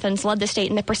said Athens led the state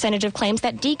in the percentage of claims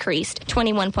that decreased,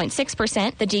 21.6%.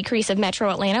 The decrease of Metro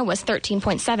Atlanta was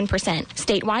 13.7%.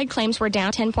 Statewide claims were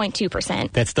down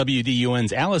 10.2%. That's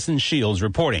WDUN's Allison Shields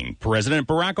reporting. President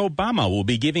Barack Obama will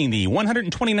be giving the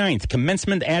 129th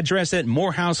commencement address at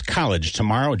Morehouse College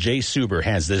tomorrow. Jay Suber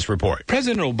has this report.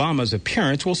 President Obama's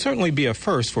appearance will certainly be a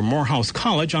first for Morehouse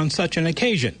College on such an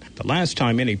occasion. The last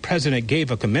time any president gave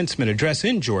a commencement address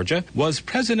in Georgia was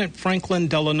President Franklin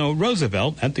Delano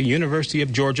Roosevelt at the University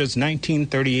of Georgia's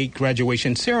 1938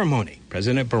 graduation ceremony.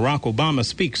 President Barack Obama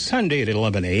speaks Sunday at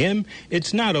 11 a.m.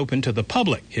 It's not open to the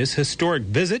public. His historic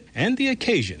visit and the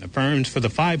occasion affirms for the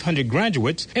 500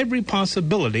 graduates every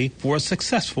possibility for a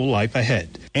successful life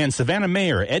ahead. And Savannah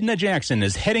Mayor Edna Jackson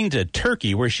is heading to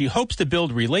Turkey, where she hopes to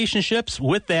build relationships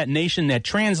with that nation that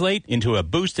translate into a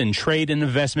boost in trade and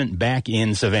investment back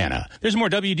in Savannah. There's more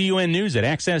WDUN news at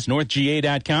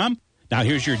accessnorthga.com. Now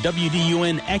here's your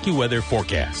WDUN AccuWeather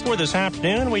forecast. For this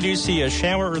afternoon, we do see a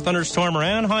shower or thunderstorm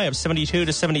around, high of 72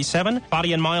 to 77.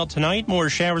 Cloudy and mild tonight, more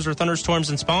showers or thunderstorms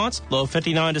in spots, low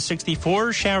 59 to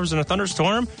 64, showers and a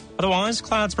thunderstorm. Otherwise,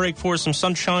 clouds break for some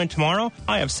sunshine tomorrow,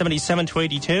 high of 77 to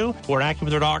 82. For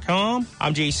AccuWeather.com,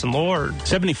 I'm Jason Lord.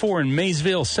 74 in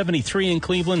Maysville, 73 in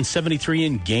Cleveland, 73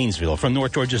 in Gainesville. From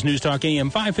North Georgia's News Talk AM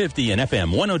 550 and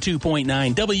FM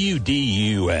 102.9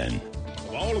 WDUN.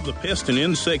 All of the pests and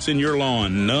insects in your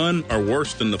lawn, none are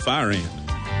worse than the fire ant.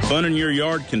 Fun in your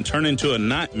yard can turn into a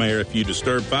nightmare if you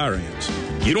disturb fire ants.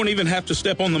 You don't even have to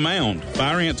step on the mound.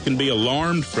 Fire ants can be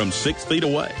alarmed from 6 feet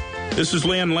away. This is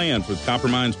Lynn Land with Copper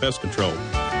Mines Pest Control.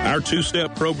 Our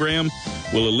two-step program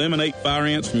will eliminate fire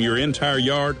ants from your entire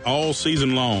yard all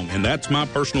season long, and that's my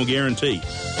personal guarantee.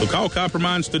 So call Copper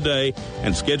Mines today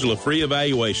and schedule a free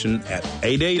evaluation at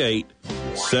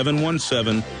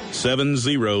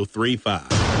 888-717-7035.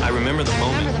 I remember the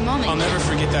moment. I'll never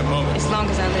forget that moment. As long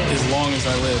as I live. As long as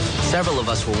I live. Several of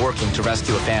us were working to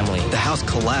rescue a family. The house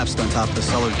collapsed on top of the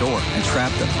cellar door and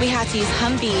trapped them. We had to use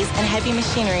Humvees and heavy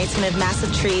machinery to move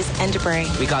massive trees and debris.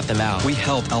 We got them out. We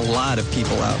helped a lot of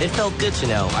people out. It felt good to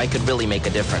know I could really make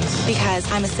a difference.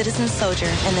 Because I'm a citizen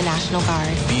soldier in the National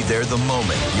Guard. Be there the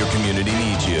moment your community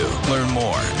needs you. Learn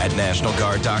more at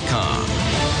NationalGuard.com.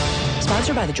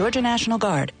 Sponsored by the Georgia National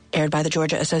Guard. Aired by the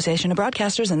Georgia Association of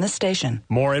Broadcasters and this station.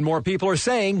 More and more people are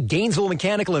saying Gainesville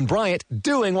Mechanical and Bryant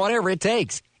doing whatever it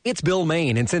takes. It's Bill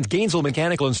Main, and since Gainesville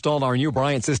Mechanical installed our new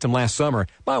Bryant system last summer,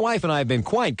 my wife and I have been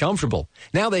quite comfortable.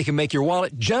 Now they can make your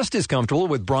wallet just as comfortable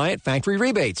with Bryant factory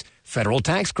rebates, federal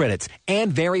tax credits,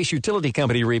 and various utility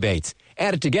company rebates.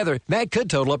 Added together, that could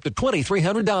total up to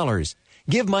 $2,300.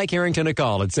 Give Mike Harrington a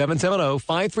call at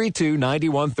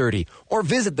 770-532-9130 or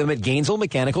visit them at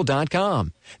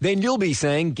GainesvilleMechanical.com. Then you'll be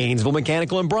saying Gainesville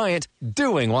Mechanical and Bryant,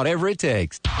 doing whatever it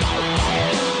takes.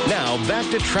 Now back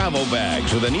to Travel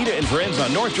Bags with Anita and Friends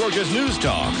on North Georgia's News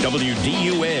Talk,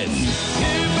 WDUN.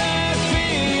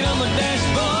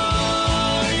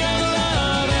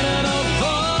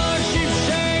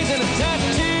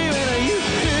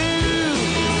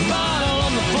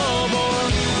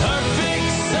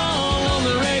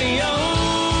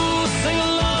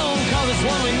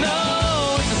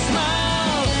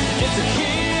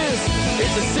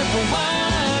 It's a sip of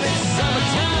wine, it's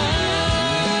summertime.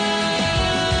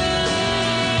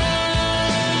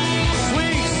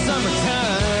 Sweet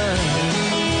summertime.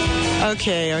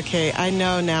 Okay. I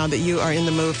know now that you are in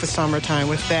the mood for summertime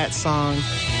with that song.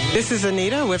 This is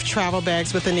Anita with Travel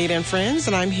Bags with Anita and Friends,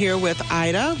 and I'm here with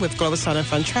Ida with Global Southern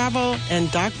Fun Travel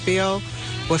and Doc Bill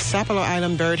with Sapelo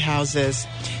Island Birdhouses.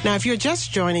 Now, if you're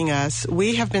just joining us,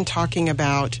 we have been talking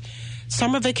about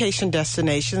summer vacation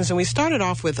destinations, and we started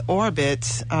off with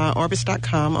Orbitz,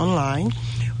 Orbitz.com online,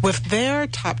 with their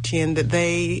top 10 that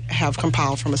they have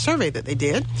compiled from a survey that they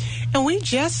did. And we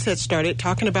just had started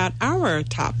talking about our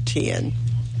top 10.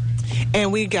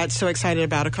 And we got so excited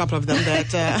about a couple of them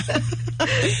that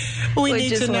we need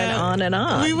just to know. Went on and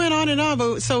on. We went on and on,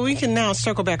 but so we can now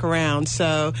circle back around.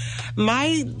 So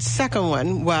my second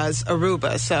one was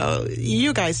Aruba. So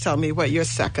you guys tell me what your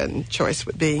second choice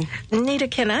would be. Nita,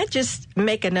 can I just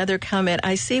make another comment?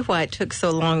 I see why it took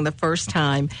so long the first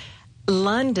time.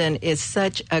 London is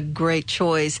such a great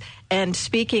choice. And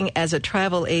speaking as a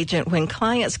travel agent, when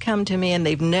clients come to me and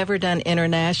they've never done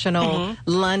international,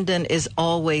 London is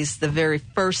always the very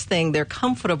first thing they're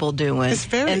comfortable doing. It's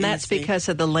very and that's easy. because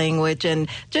of the language and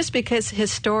just because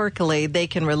historically they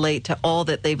can relate to all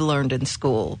that they've learned in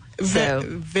school. So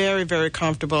Very, very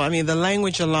comfortable. I mean, the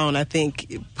language alone, I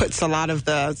think, puts a lot of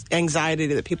the anxiety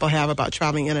that people have about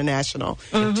traveling international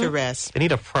to rest. They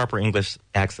need a proper English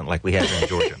accent like we have in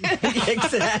Georgia.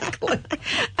 Exactly.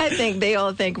 I think they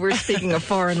all think we're speaking a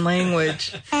foreign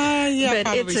language. Yeah,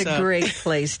 but it's a great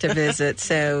place to visit,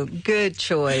 so good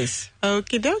choice.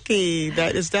 Okie dokie.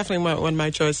 That is definitely one of my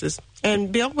choices.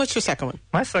 And Bill, what's your second one?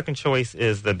 My second choice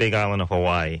is the Big Island of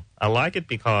Hawaii. I like it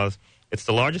because it's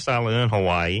the largest island in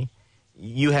Hawaii.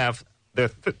 You have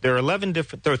there are 13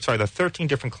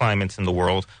 different climates in the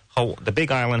world. The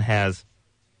Big Island has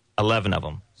 11 of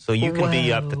them. So you can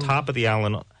be at the top of the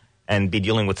island and be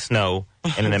dealing with snow,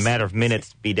 and in a matter of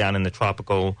minutes be down in the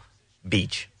tropical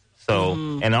beach. So,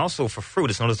 and also for fruit,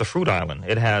 it's known as the fruit island.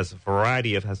 It has a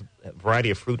variety of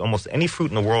fruit. Almost any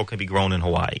fruit in the world can be grown in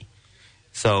Hawaii.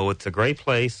 So it's a great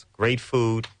place, great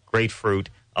food, great fruit,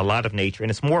 a lot of nature,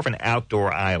 and it's more of an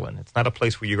outdoor island. It's not a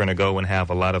place where you're going to go and have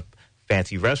a lot of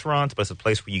fancy restaurants, but it's a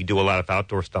place where you do a lot of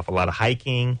outdoor stuff, a lot of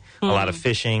hiking, a lot of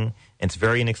fishing. It's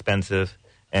very inexpensive,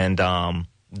 and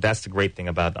that's the great thing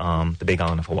about the Big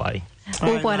Island of Hawaii.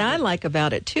 Well, what I like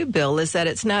about it, too, Bill, is that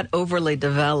it's not overly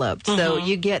developed. So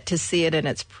you get to see it in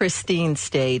its pristine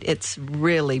state. It's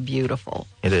really beautiful.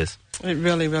 It is. It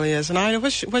really, really is. And Ida,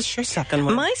 what's your second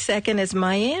one? My second is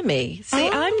Miami. See,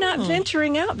 I'm not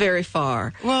venturing out very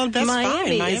far. Well, that's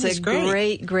Miami fine. is a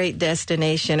great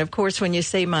destination. Of course, when you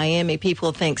say Miami,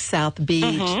 people think South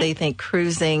Beach. They think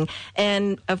cruising.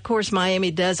 And, of course,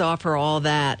 Miami does offer all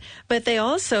that. But they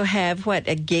also have,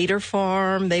 a gator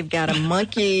farm. They've got a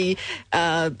monkey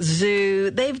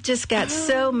zoo. They've just got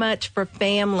so much for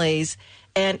families.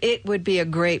 And it would be a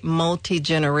great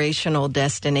multi-generational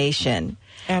destination.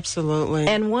 Absolutely.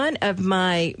 And one of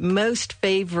my most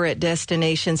favorite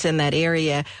destinations in that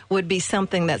area would be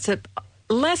something that's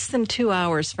less than 2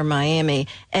 hours from Miami,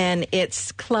 and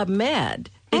it's Club Med.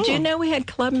 Did you know we had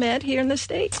Club Med here in the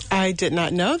States? I did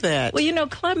not know that. Well,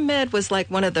 Club Med was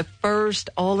like one of the first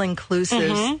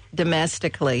all-inclusives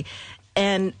domestically.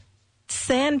 And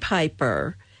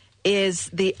Sandpiper is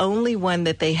the only one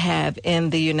that they have in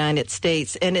the United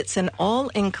States. And it's an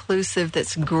all-inclusive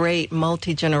that's great,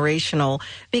 multi-generational,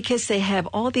 because they have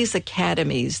all these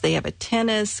academies. They have a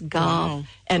tennis, golf,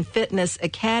 and fitness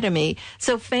academy.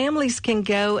 So families can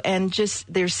go and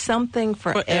there's something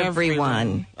for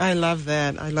everyone. I love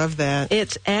that.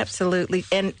 It's absolutely,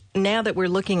 and now that we're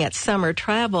looking at summer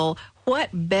travel, what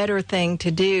better thing to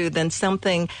do than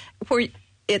something where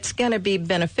it's going to be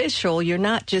beneficial. You're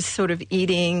not just sort of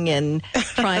eating and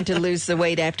trying to lose the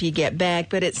weight after you get back,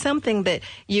 but it's something that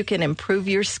you can improve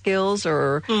your skills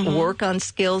or work on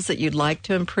skills that you'd like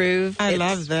to improve. I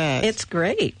love that. It's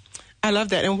great. I love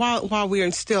that. And while we're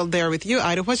still there with you,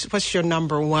 Ida, what's your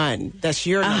number one? That's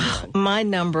your number one. My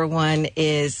number one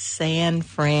is San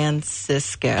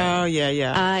Francisco. Oh,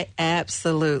 yeah. I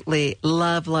absolutely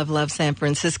love San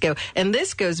Francisco. And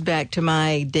this goes back to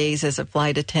my days as a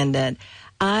flight attendant.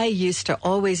 I used to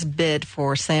always bid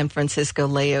for San Francisco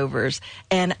layovers,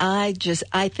 and I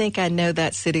think I know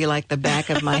that city like the back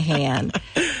of my hand.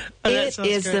 It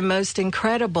is the most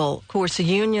incredible, of course,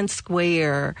 Union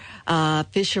Square,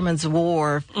 Fisherman's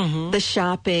Wharf, the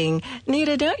shopping.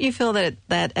 Nita, don't you feel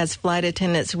that as flight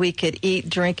attendants we could eat,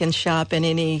 drink, and shop in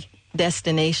any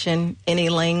destination, any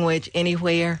language,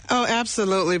 anywhere? Oh,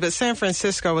 absolutely. But San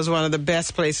Francisco was one of the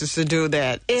best places to do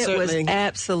that. It was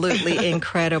absolutely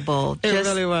incredible. It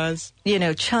really was. You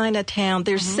know, Chinatown,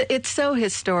 it's so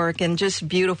historic and just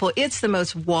beautiful. It's the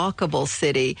most walkable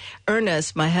city.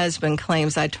 Ernest, my husband,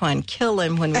 claims I try and kill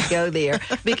him when we go there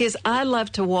because I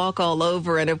love to walk all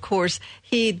over, and of course,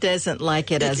 he doesn't like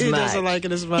it as much. He doesn't like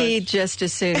it as much. He'd just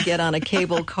as soon get on a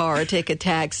cable car or take a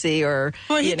taxi or,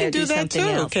 he can do that something too.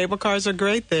 else. Cable cars are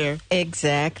great there.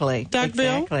 Exactly. Doc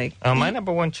Bill? My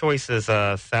number one choice is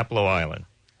Sapelo Island.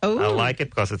 Ooh. I like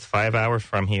it because it's 5 hours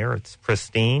from here. It's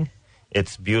pristine.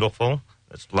 It's beautiful.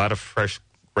 There's a lot of fresh,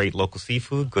 great local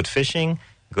seafood, good fishing,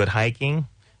 good hiking.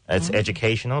 It's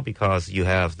educational because you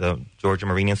have the Georgia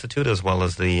Marine Institute as well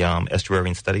as the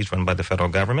estuarine studies run by the federal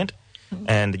government.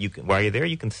 And while you're there,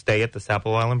 you can stay at the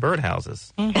Sapelo Island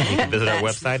birdhouses. You can visit our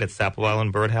website at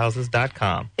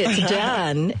sapeloislandbirdhouses.com. It's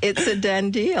done. It's a done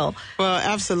deal. Well,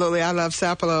 absolutely. I love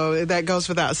Sapelo. That goes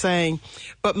without saying.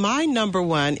 But my number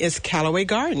one is Callaway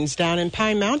Gardens down in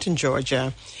Pine Mountain,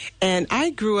 Georgia. And I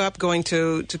grew up going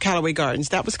to Callaway Gardens.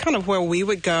 That was kind of where we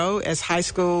would go as high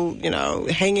school,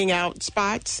 hanging out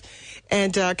spots.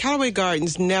 And Callaway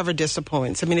Gardens never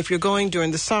disappoints. I mean, if you're going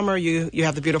during the summer, you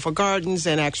have the beautiful gardens,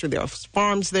 and actually there are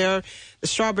farms there. The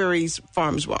strawberries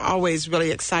farms were always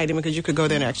really exciting because you could go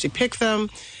there and actually pick them.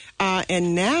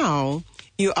 And now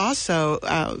they also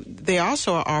are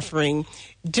offering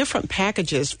different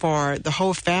packages for the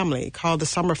whole family called the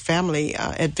Summer Family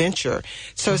Adventure.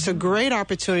 So it's a great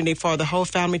opportunity for the whole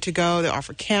family to go. They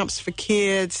offer camps for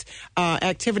kids,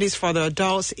 activities for the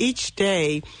adults. Each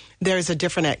day there's a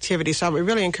different activity. So I would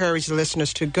really encourage the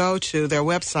listeners to go to their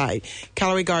website,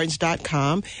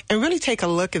 CallawayGardens.com, and really take a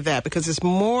look at that because it's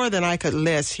more than I could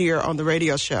list here on the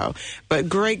radio show. But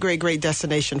great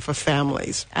destination for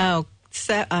families. Oh,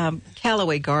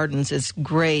 Callaway Gardens is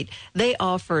great. They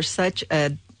offer such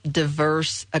a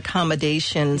diverse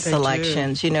accommodation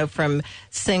selections, from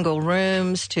single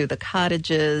rooms to the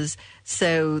cottages.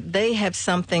 So they have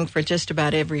something for just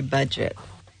about every budget.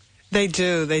 They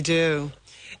do.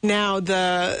 Now,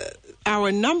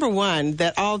 our number one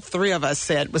that all three of us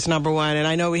said was number one, and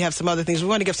I know we have some other things. We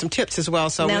want to give some tips as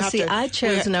well. So now, I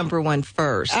chose number one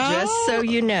first, just so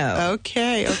you know.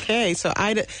 Okay. So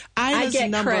Ida's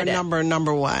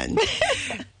number one.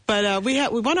 But we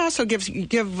want to also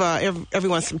give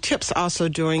everyone some tips also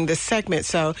during this segment.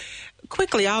 So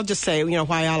quickly, I'll just say,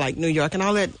 why I like New York, and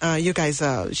I'll let you guys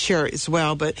share as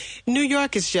well. But New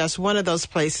York is just one of those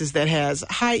places that has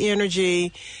high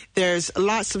energy. There's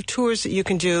lots of tours that you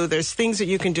can do. There's things that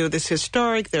you can do that's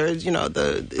historic. There's,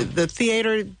 the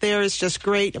theater there is just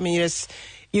great. I mean,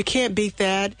 you can't beat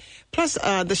that. Plus,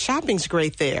 the shopping's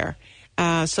great there.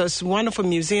 So it's wonderful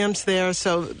museums there.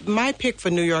 So my pick for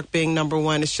New York being number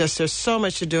one is just there's so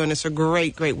much to do, and it's a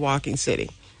great walking city.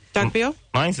 Dr. Bill?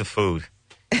 Mine's the food.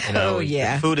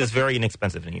 The food is very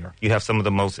inexpensive in New York. You have some of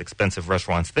the most expensive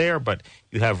restaurants there, but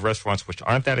you have restaurants which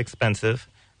aren't that expensive.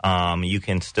 You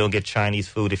can still get Chinese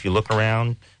food if you look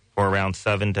around for around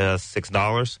 $7 to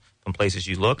 $6 from places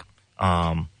you look.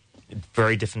 A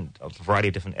variety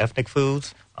of different ethnic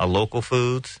foods, local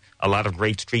foods, a lot of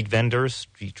great street vendors,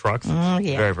 street trucks.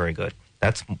 Very, very good.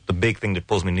 That's the big thing that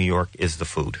pulls me to New York is the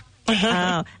food.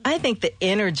 I think the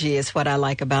energy is what I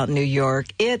like about New York.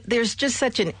 There's just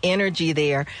such an energy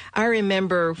there. I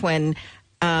remember when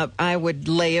I would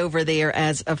lay over there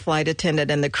as a flight attendant,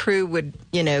 and the crew would,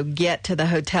 get to the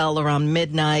hotel around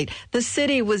midnight. The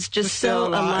city was just so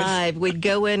alive. We'd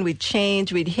go in, we'd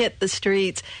change, we'd hit the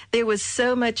streets. There was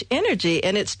so much energy,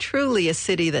 and it's truly a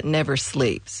city that never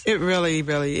sleeps. It really,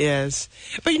 really is.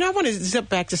 But, I want to zip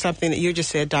back to something that you just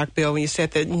said, Doc Bill, when you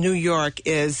said that New York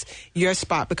is your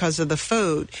spot because of the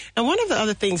food. And one of the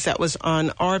other things that was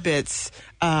on Orbit's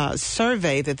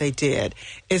survey that they did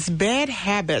is bad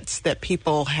habits that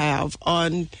people have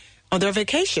on their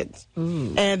vacations.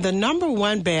 And the number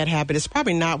one bad habit is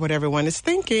probably not what everyone is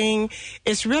thinking.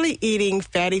 It's really eating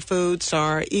fatty foods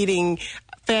or eating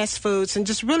fast foods and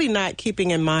just really not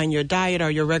keeping in mind your diet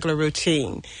or your regular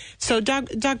routine. So,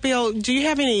 Doc Bill, do you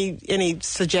have any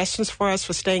suggestions for us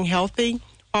for staying healthy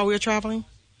while we're traveling?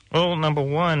 Well, number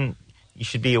one, you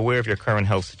should be aware of your current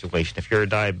health situation. If you're a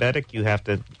diabetic, you have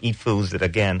to eat foods that,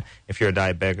 again, if you're a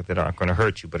diabetic, that aren't going to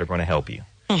hurt you but are going to help you.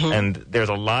 Mm-hmm. And there's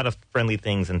a lot of friendly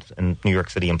things in New York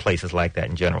City and places like that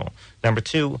in general. Number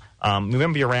two,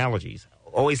 remember your allergies.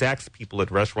 Always ask people at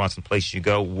restaurants and places you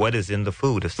go, what is in the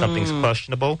food? If something's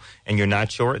questionable and you're not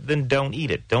sure, then don't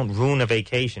eat it. Don't ruin a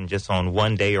vacation just on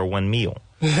one day or one meal.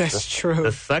 That's true.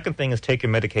 The second thing is take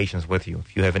your medications with you.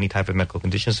 If you have any type of medical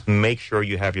conditions, make sure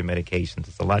you have your medications.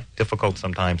 It's a lot difficult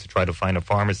sometimes to try to find a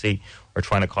pharmacy or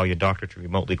trying to call your doctor to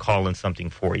remotely call in something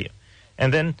for you.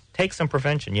 And then take some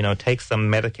prevention, take some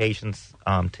medications,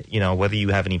 whether you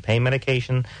have any pain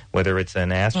medication, whether it's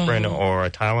an aspirin or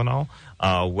a Tylenol,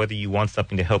 whether you want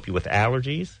something to help you with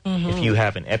allergies. If you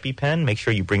have an EpiPen, make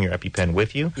sure you bring your EpiPen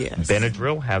with you. Yes.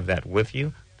 Benadryl, have that with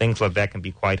you. Things like that can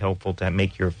be quite helpful to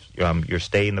make your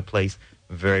stay in the place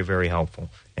very, very helpful.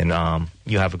 And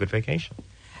you have a good vacation.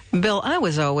 Bill, I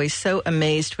was always so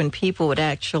amazed when people would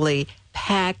actually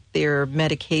pack their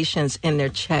medications in their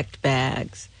checked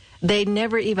bags. They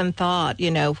never even thought,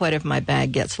 what if my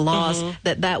bag gets lost,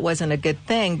 that wasn't a good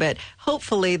thing. But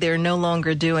hopefully they're no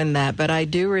longer doing that. But I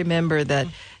do remember that,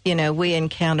 we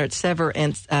encountered several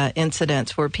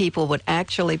incidents where people would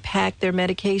actually pack their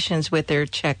medications with their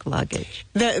checked luggage.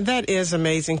 That is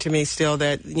amazing to me still,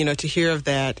 that, to hear of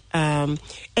that. And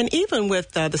even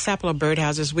with the Sapelo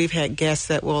Birdhouses, we've had guests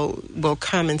that will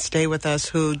come and stay with us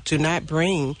who do not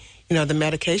bring, the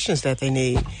medications that they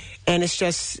need. And it's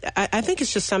just, I think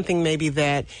it's just something maybe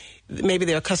they're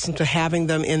accustomed to having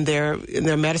them in their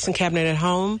medicine cabinet at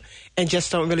home and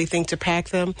just don't really think to pack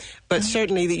them. But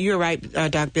certainly, you're right,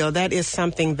 Doc Bill, that is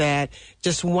something that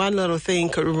just one little thing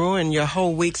could ruin your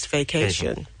whole week's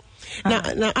vacation. Now,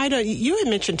 Ida, you had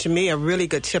mentioned to me a really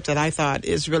good tip that I thought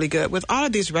is really good. With all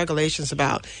of these regulations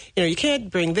about, you can't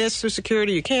bring this through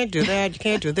security, you can't do that, you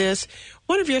can't do this.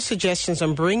 One of your suggestions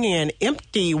on bringing an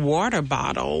empty water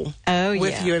bottle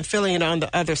with you and filling it on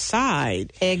the other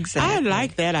side. Exactly. I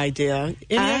like that idea.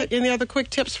 Any other quick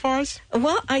tips for us?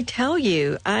 Well, I tell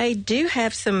you, I do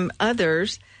have some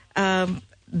others.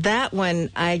 That one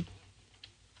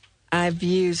I've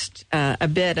used a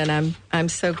bit, and I'm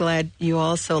so glad you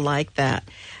also like that.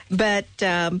 But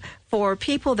for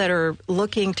people that are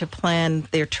looking to plan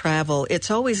their travel,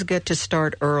 it's always good to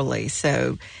start early.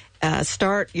 So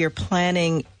start your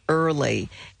planning early.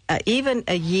 Even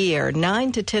a year,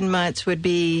 9 to 10 months would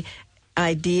be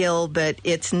ideal, but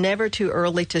it's never too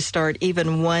early to start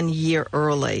even 1 year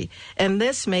early. And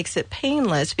this makes it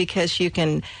painless because you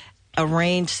can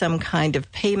arrange some kind of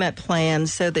payment plan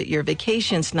so that your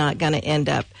vacation's not going to end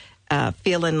up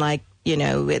feeling like,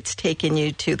 it's taking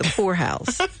you to the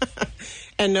poorhouse.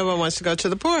 And no one wants to go to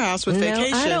the poorhouse with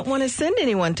vacation. I don't want to send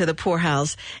anyone to the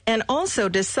poorhouse. And also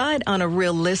decide on a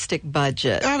realistic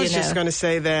budget. I was just going to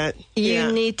say that.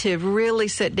 You need to really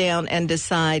sit down and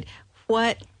decide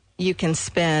what you can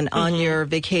spend on your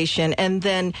vacation. And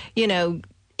then,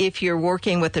 if you're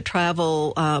working with a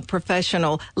travel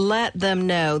professional, let them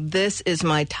know this is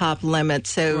my top limit.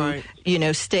 So,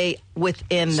 stay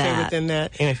within that. Stay within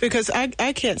that. Because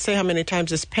I can't say how many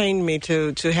times it's pained me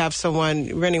to have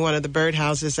someone renting one of the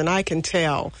birdhouses, and I can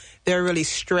tell they're really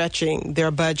stretching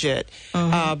their budget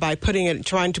by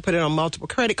trying to put it on multiple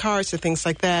credit cards and things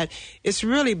like that. It's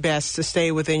really best to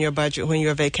stay within your budget when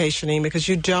you're vacationing, because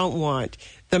you don't want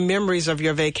the memories of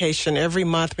your vacation every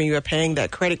month when you are paying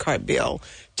that credit card bill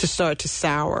to start to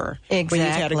sour when you've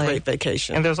had a great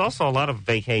vacation. And there's also a lot of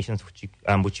vacations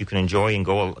which you can enjoy and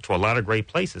go to a lot of great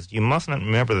places. You must not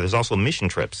remember there's also mission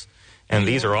trips. And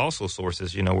these are also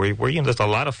sources, where there's a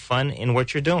lot of fun in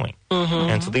what you're doing.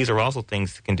 And so these are also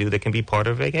things you can do that can be part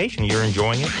of vacation. You're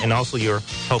enjoying it, and also you're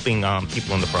helping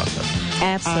people in the process.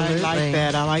 Absolutely.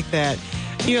 I like that.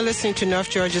 You're listening to North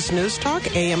Georgia's News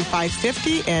Talk, AM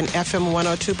 550 and FM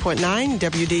 102.9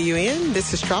 WDUN.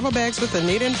 This is Travel Bags with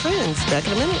Anita and Friends. Back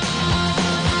in a minute.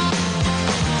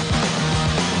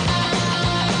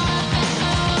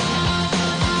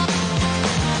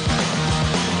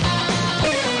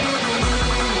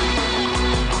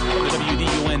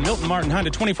 Milton Martin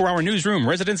Honda 24-hour newsroom.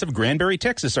 Residents of Granbury,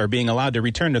 Texas are being allowed to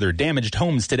return to their damaged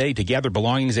homes today to gather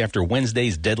belongings after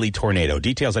Wednesday's deadly tornado.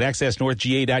 Details at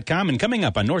accessnorthga.com and coming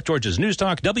up on North Georgia's News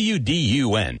Talk,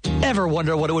 WDUN. Ever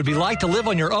wonder what it would be like to live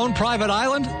on your own private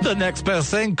island? The next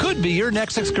best thing could be your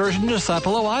next excursion to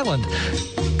Sapelo Island.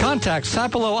 Contact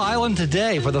Sapelo Island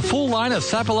today for the full line of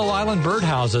Sapelo Island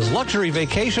birdhouses, luxury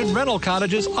vacation rental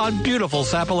cottages on beautiful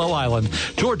Sapelo Island,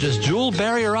 Georgia's jewel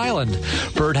barrier island.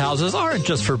 Birdhouses aren't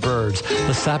just for birds.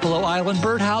 The Sapelo Island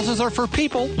birdhouses are for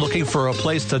people looking for a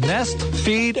place to nest,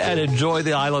 feed, and enjoy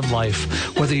the island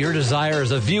life. Whether your desire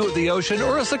is a view of the ocean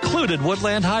or a secluded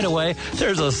woodland hideaway,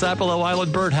 there's a Sapelo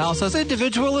Island birdhouse as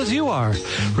individual as you are.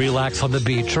 Relax on the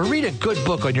beach or read a good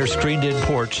book on your screened-in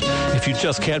porch. If you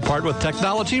just can't part with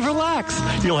technology, relax.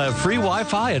 You'll have free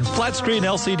Wi-Fi and flat-screen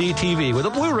LCD TV with a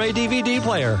Blu-ray DVD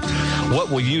player. What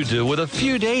will you do with a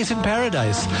few days in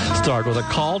paradise? Start with a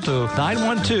call to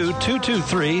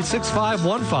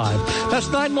 912-223-6515. That's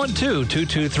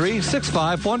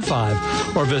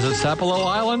 912-223-6515. Or visit Sapelo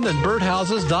Island and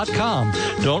birdhouses.com.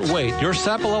 Don't wait. Your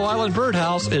Sapelo Island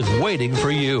birdhouse is waiting for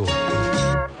you.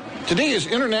 Today is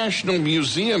International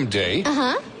Museum Day.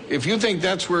 If you think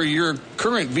that's where your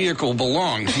current vehicle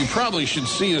belongs, you probably should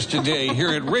see us today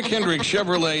here at Rick Hendricks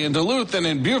Chevrolet in Duluth and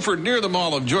in Buford near the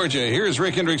Mall of Georgia. Here's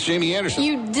Rick Hendricks, Jamie Anderson.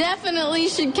 You definitely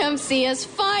should come see us.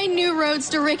 Find new roads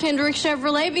to Rick Hendricks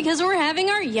Chevrolet because we're having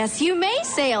our Yes You May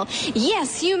sale.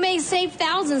 Yes, you may save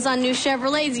thousands on new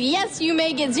Chevrolets. Yes, you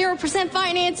may get 0%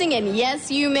 financing. And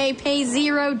yes, you may pay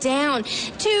 $0 down.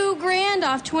 $2,000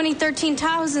 off 2013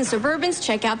 Tahoes and Suburbans.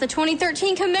 Check out the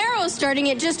 2013 Camaros starting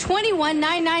at just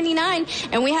 $21,999.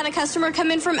 And we had a customer come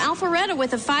in from Alpharetta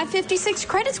with a 556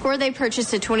 credit score. They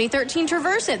purchased a 2013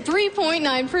 Traverse at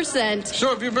 3.9%.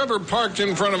 So if you've ever parked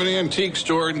in front of an antique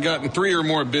store and gotten 3 or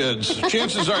more bids,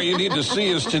 chances are you need to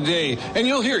see us today. And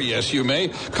you'll hear Yes You May.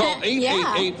 Call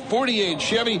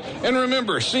 888-48-CHEVY. And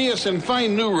remember, see us and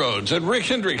find new roads at Rick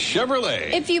Hendricks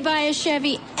Chevrolet. If you buy a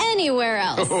Chevy anywhere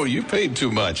else. Oh, you paid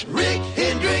too much. Rick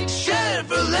Hendricks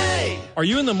Chevrolet. Are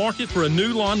you in the market for a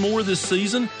new lawnmower this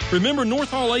season? Remember, North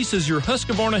Hall Ace is your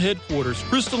Husqvarna headquarters.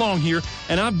 Chris DeLong here,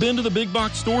 and I've been to the big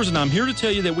box stores, and I'm here to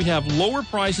tell you that we have lower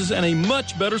prices and a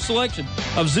much better selection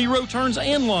of zero turns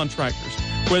and lawn tractors.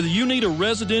 Whether you need a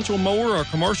residential mower or a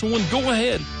commercial one, go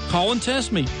ahead. Call and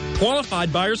test me.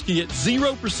 Qualified buyers can get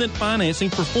 0% financing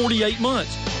for 48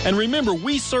 months. And remember,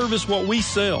 we service what we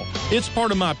sell. It's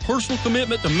part of my personal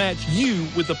commitment to match you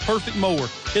with the perfect mower.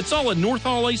 It's all at North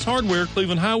Hall Ace Hardware,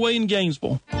 Cleveland Highway in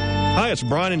Gainesville. Hi, it's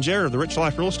Brian and Jared of the Rich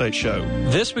Life Real Estate Show.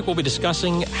 This week we'll be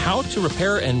discussing how to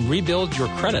repair and rebuild your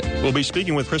credit. We'll be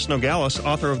speaking with Chris Nogales,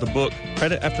 author of the book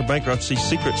Credit After Bankruptcy,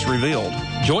 Secrets Revealed.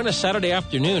 Join us Saturday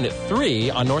afternoon at 3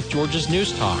 on North Georgia's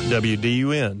News Talk.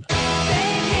 WDUN.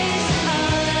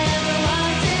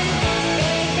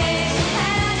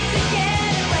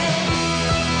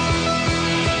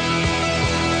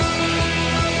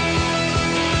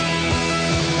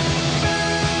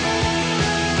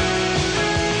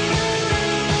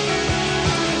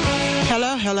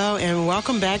 Hello, and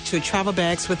welcome back to Travel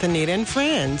Bags with Anita and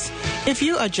Friends. If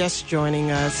you are just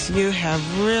joining us, you have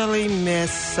really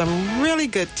missed some really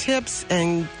good tips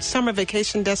and summer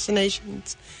vacation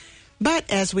destinations. But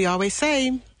as we always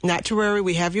say, not to worry,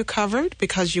 we have you covered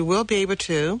because you will be able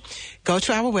to go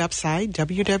to our website,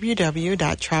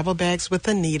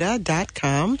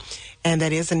 www.travelbagswithanita.com, and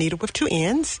that is Anita with 2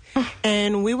 N's,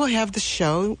 and we will have the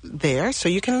show there so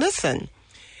you can listen.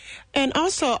 And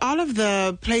also, all of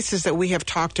the places that we have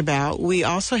talked about, we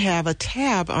also have a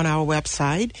tab on our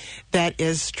website that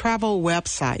is travel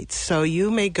websites. So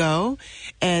you may go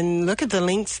and look at the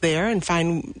links there and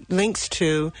find links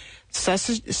to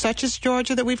such as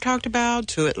Georgia that we've talked about,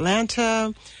 to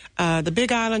Atlanta, the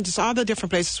Big Island, just all the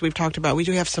different places we've talked about. We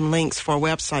do have some links for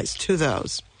websites to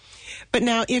those. But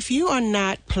now, if you are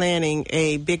not planning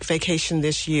a big vacation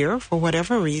this year for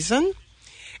whatever reason,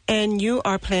 and you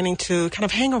are planning to kind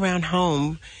of hang around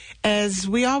home, as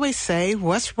we always say,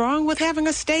 what's wrong with having a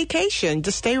staycation?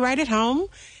 Just stay right at home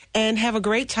and have a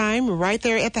great time right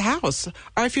there at the house.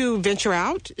 Or if you venture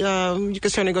out, you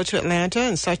can certainly go to Atlanta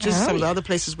and such as some of the other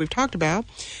places we've talked about.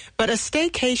 But a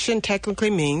staycation technically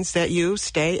means that you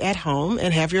stay at home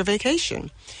and have your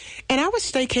vacation. And our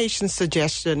staycation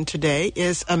suggestion today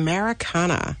is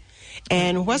Americana.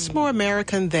 And what's more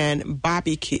American than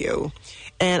barbecue?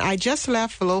 And I just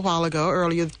left a little while ago,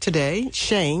 earlier today,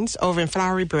 Shane's over in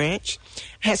Flowery Branch.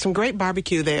 Had some great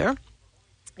barbecue there.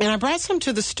 And I brought some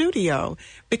to the studio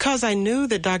because I knew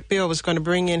that Doc Bill was going to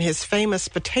bring in his famous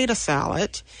potato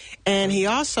salad. And he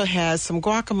also has some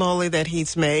guacamole that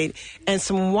he's made and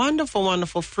some wonderful,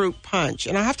 wonderful fruit punch.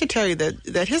 And I have to tell you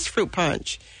that his fruit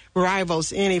punch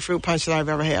rivals any fruit punch that I've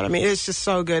ever had. I mean, it's just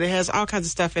so good. It has all kinds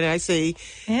of stuff in it. I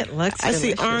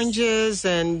see oranges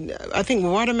and I think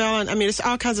watermelon. I mean, it's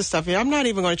all kinds of stuff here. I'm not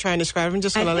even going to try and describe it. I'm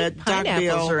just going to let Doc Bill.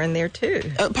 Pineapples are in there too.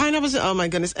 Pineapples, oh my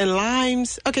goodness, and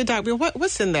limes. Okay, Doc Bill,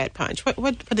 what's in that punch?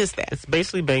 What is that? It's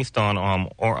basically based on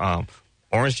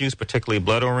orange juice, particularly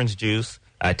blood orange juice,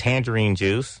 tangerine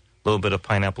juice, a little bit of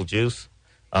pineapple juice,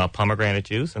 pomegranate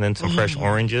juice, and then some fresh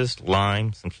oranges,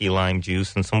 lime, some key lime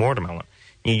juice, and some watermelon.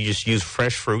 You just use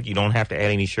fresh fruit. You don't have to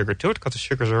add any sugar to it because the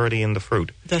sugar's already in the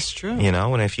fruit. That's true. You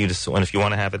know, and if you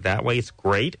want to have it that way, it's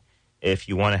great. If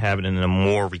you want to have it in a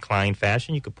more reclined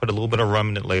fashion, you could put a little bit of rum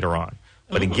in it later on.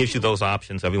 But it gives you those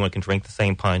options. Everyone can drink the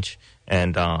same punch,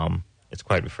 and it's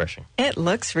quite refreshing. It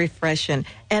looks refreshing.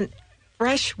 And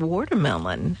fresh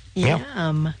watermelon.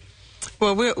 Yum.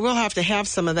 Well, we'll have to have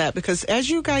some of that because as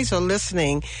you guys are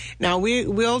listening, now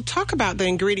we'll talk about the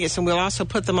ingredients and we'll also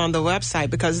put them on the website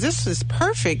because this is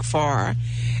perfect for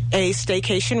a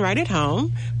staycation right at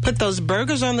home. Put those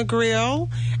burgers on the grill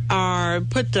or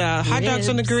put hot dogs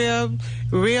on the grill,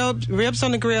 ribs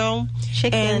on the grill.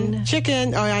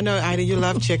 Chicken. Oh, I know, Ida, you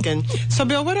love chicken. So,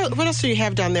 Bill, what else do you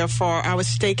have down there for our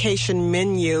staycation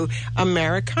menu,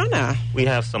 Americana? We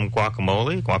have some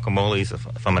guacamole. Guacamole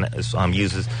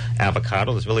uses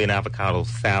avocado. It's really an avocado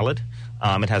salad.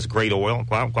 It has great oil.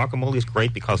 Guacamole is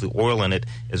great because the oil in it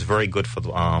is very good for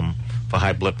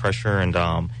high blood pressure,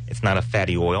 and it's not a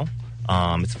fatty oil.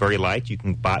 It's very light. You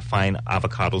can find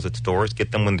avocados at stores.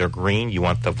 Get them when they're green. You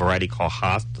want the variety called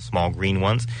Hass, the small green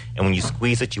ones. And when you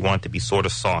squeeze it, you want it to be sort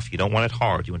of soft. You don't want it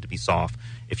hard. You want it to be soft.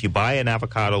 If you buy an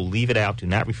avocado, leave it out. Do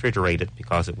not refrigerate it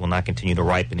because it will not continue to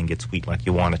ripen and get sweet like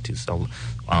you want it to. So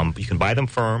you can buy them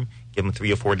firm. Give them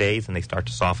 3 or 4 days, and they start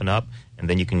to soften up. And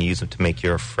then you can use them to make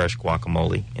your fresh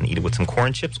guacamole and eat it with some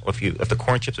corn chips. Or if the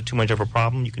corn chips are too much of a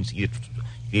problem, you can eat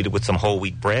it with some whole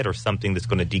wheat bread or something that's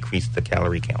going to decrease the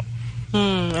calorie count.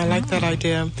 I like that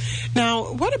idea.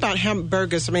 Now, what about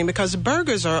hamburgers? I mean, because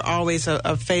burgers are always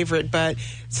a favorite, but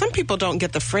some people don't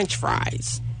get the French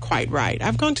fries quite right.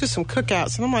 I've gone to some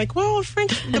cookouts, and I'm like, well,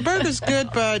 the burger's good,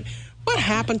 but what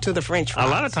happened to the French fries? A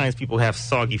lot of times people have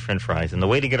soggy French fries, and the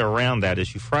way to get around that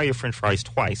is you fry your French fries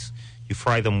twice. You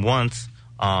fry them once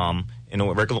in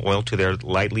regular oil till they're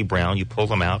lightly brown. You pull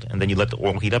them out, and then you let the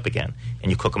oil heat up again.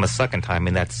 And you cook them a second time,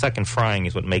 and that second frying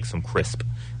is what makes them crisp.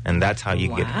 And that's how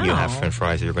you have French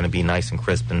fries that are going to be nice and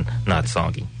crisp and not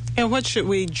soggy. And what should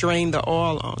we drain the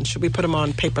oil on? Should we put them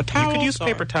on paper towels? You could use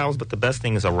paper towels, but the best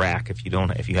thing is a rack. If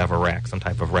you have a rack, some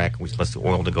type of rack which lets the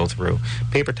oil to go through.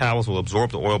 Paper towels will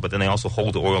absorb the oil, but then they also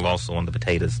hold the oil also on the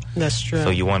potatoes. That's true.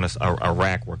 So you want a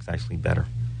rack works actually better.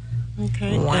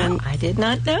 Okay. Wow, and I did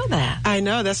not know that. I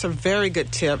know, that's a very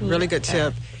good tip, really good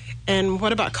tip. And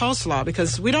what about coleslaw?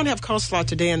 Because we don't have coleslaw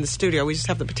today in the studio. We just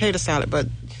have the potato salad, but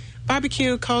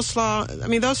barbecue, coleslaw, I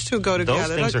mean, those two go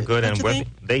together. Those things are good, and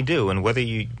they do. And whether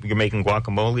you're making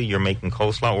guacamole, you're making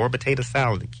coleslaw, or potato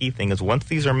salad, the key thing is once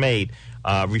these are made,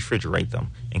 refrigerate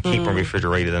them and keep them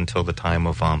refrigerated until the time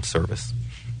of service.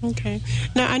 Okay.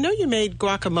 Now, I know you made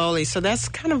guacamole, so that's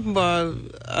kind of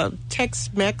a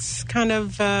Tex-Mex kind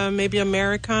of maybe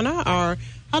Americana, or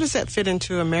how does that fit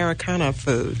into Americana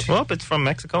food? Well, it's from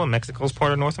Mexico, and Mexico's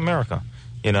part of North America.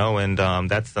 You know, and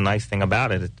that's the nice thing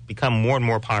about it. It's become more and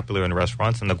more popular in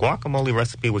restaurants. And the guacamole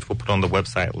recipe, which we'll put on the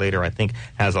website later, I think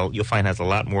you'll find has a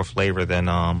lot more flavor than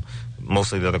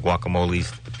most of the other guacamoles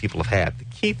that people have had. The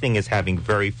key thing is having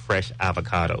very fresh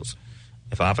avocados.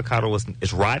 If avocado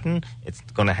is rotten, it's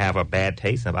going to have a bad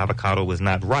taste. If avocado is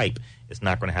not ripe, it's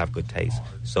not going to have good taste.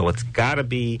 So it's got to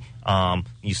be,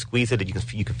 you squeeze it,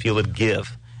 you can feel it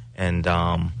give. And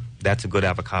that's a good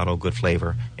avocado, good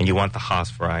flavor. And you want the Hass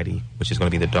variety, which is going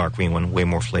to be the dark green one, way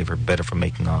more flavor, better for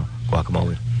making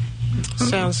guacamole.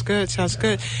 Sounds good, sounds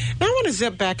good. Now I want to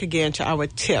zip back again to our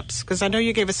tips, because I know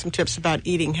you gave us some tips about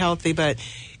eating healthy, but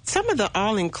some of the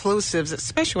all-inclusives,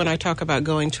 especially when I talk about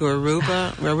going to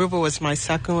Aruba, Aruba was my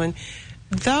second one,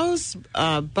 those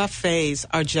buffets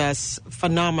are just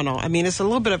phenomenal. I mean, it's a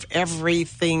little bit of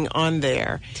everything on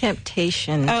there.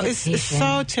 Temptation. Oh,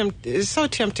 it's so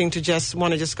tempting to just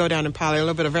want to just go down and pile a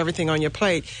little bit of everything on your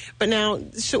plate. But now,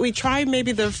 should we try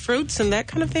maybe the fruits and that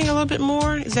kind of thing a little bit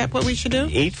more? Is that what we should do?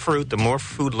 Eat fruit. The more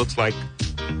food looks like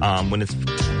when it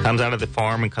comes out of the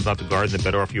farm and comes out the garden, the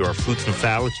better off you are. Fruits and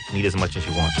salads, you can eat as much as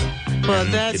you want.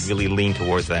 Well, you should really lean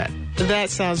towards that. That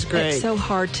sounds great. It's so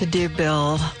hard to do,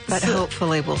 Bill, but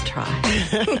hopefully we'll try.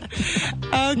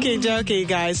 Okay, dokie,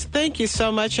 guys. Thank you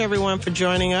so much, everyone, for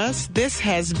joining us. This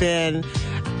has been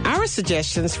our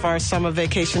suggestions for summer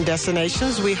vacation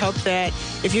destinations. We hope that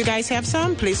if you guys have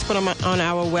some, please put them on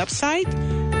our website.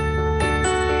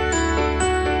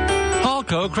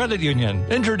 Halco Credit Union,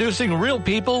 introducing real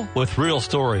people with real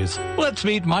stories. Let's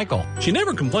meet Michael. She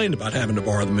never complained about having to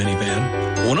borrow the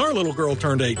minivan. When our little girl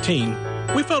turned 18,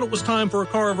 we felt it was time for a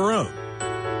car of her own.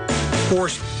 Of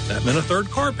course, that meant a third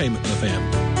car payment in the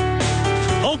family.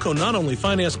 Halco not only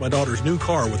financed my daughter's new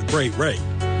car with a great rate,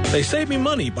 they saved me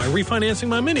money by refinancing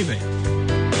my minivan.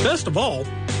 Best of all,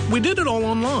 we did it all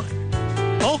online.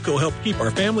 Halco helped keep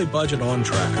our family budget on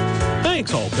track.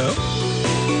 Thanks, Halco.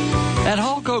 At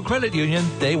Halco Credit Union,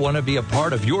 they want to be a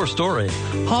part of your story.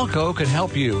 Halco can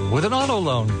help you with an auto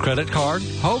loan, credit card,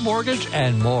 home mortgage,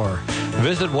 and more.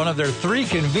 Visit one of their 3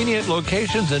 convenient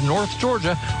locations in North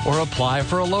Georgia or apply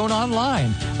for a loan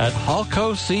online at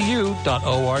halcocu.org.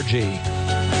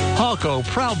 Halco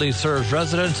proudly serves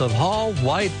residents of Hall,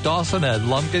 White, Dawson, and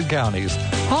Lumpkin counties.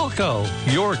 Halco,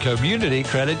 your community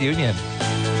credit union.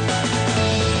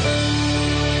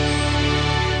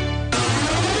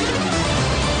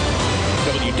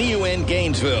 WDUN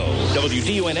Gainesville,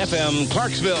 WDUN FM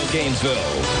Clarksville, Gainesville.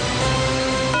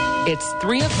 It's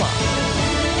 3 o'clock.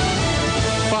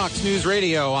 Fox News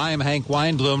Radio, I am Hank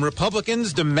Weinblum.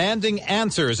 Republicans demanding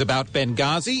answers about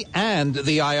Benghazi and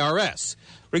the IRS.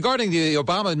 Regarding the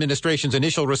Obama administration's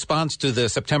initial response to the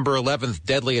September 11th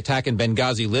deadly attack in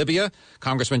Benghazi, Libya,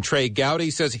 Congressman Trey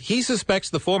Gowdy says he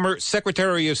suspects the former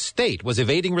Secretary of State was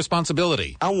evading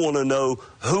responsibility. I want to know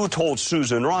who told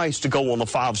Susan Rice to go on the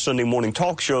 5 Sunday morning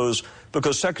talk shows,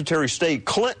 because Secretary of State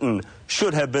Clinton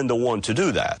should have been the one to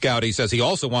do that. Gowdy says he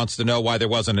also wants to know why there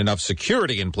wasn't enough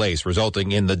security in place,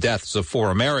 resulting in the deaths of 4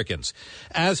 Americans.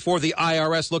 As for the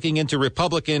IRS looking into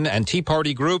Republican and Tea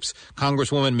Party groups,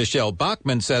 Congresswoman Michelle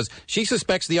Bachmann says she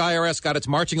suspects the IRS got its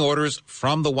marching orders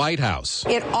from the White House.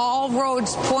 All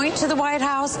roads point to the White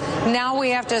House. Now we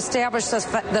have to establish the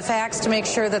facts to make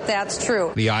sure that that's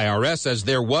true. The IRS says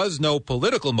there was no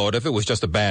political motive. It was just a bad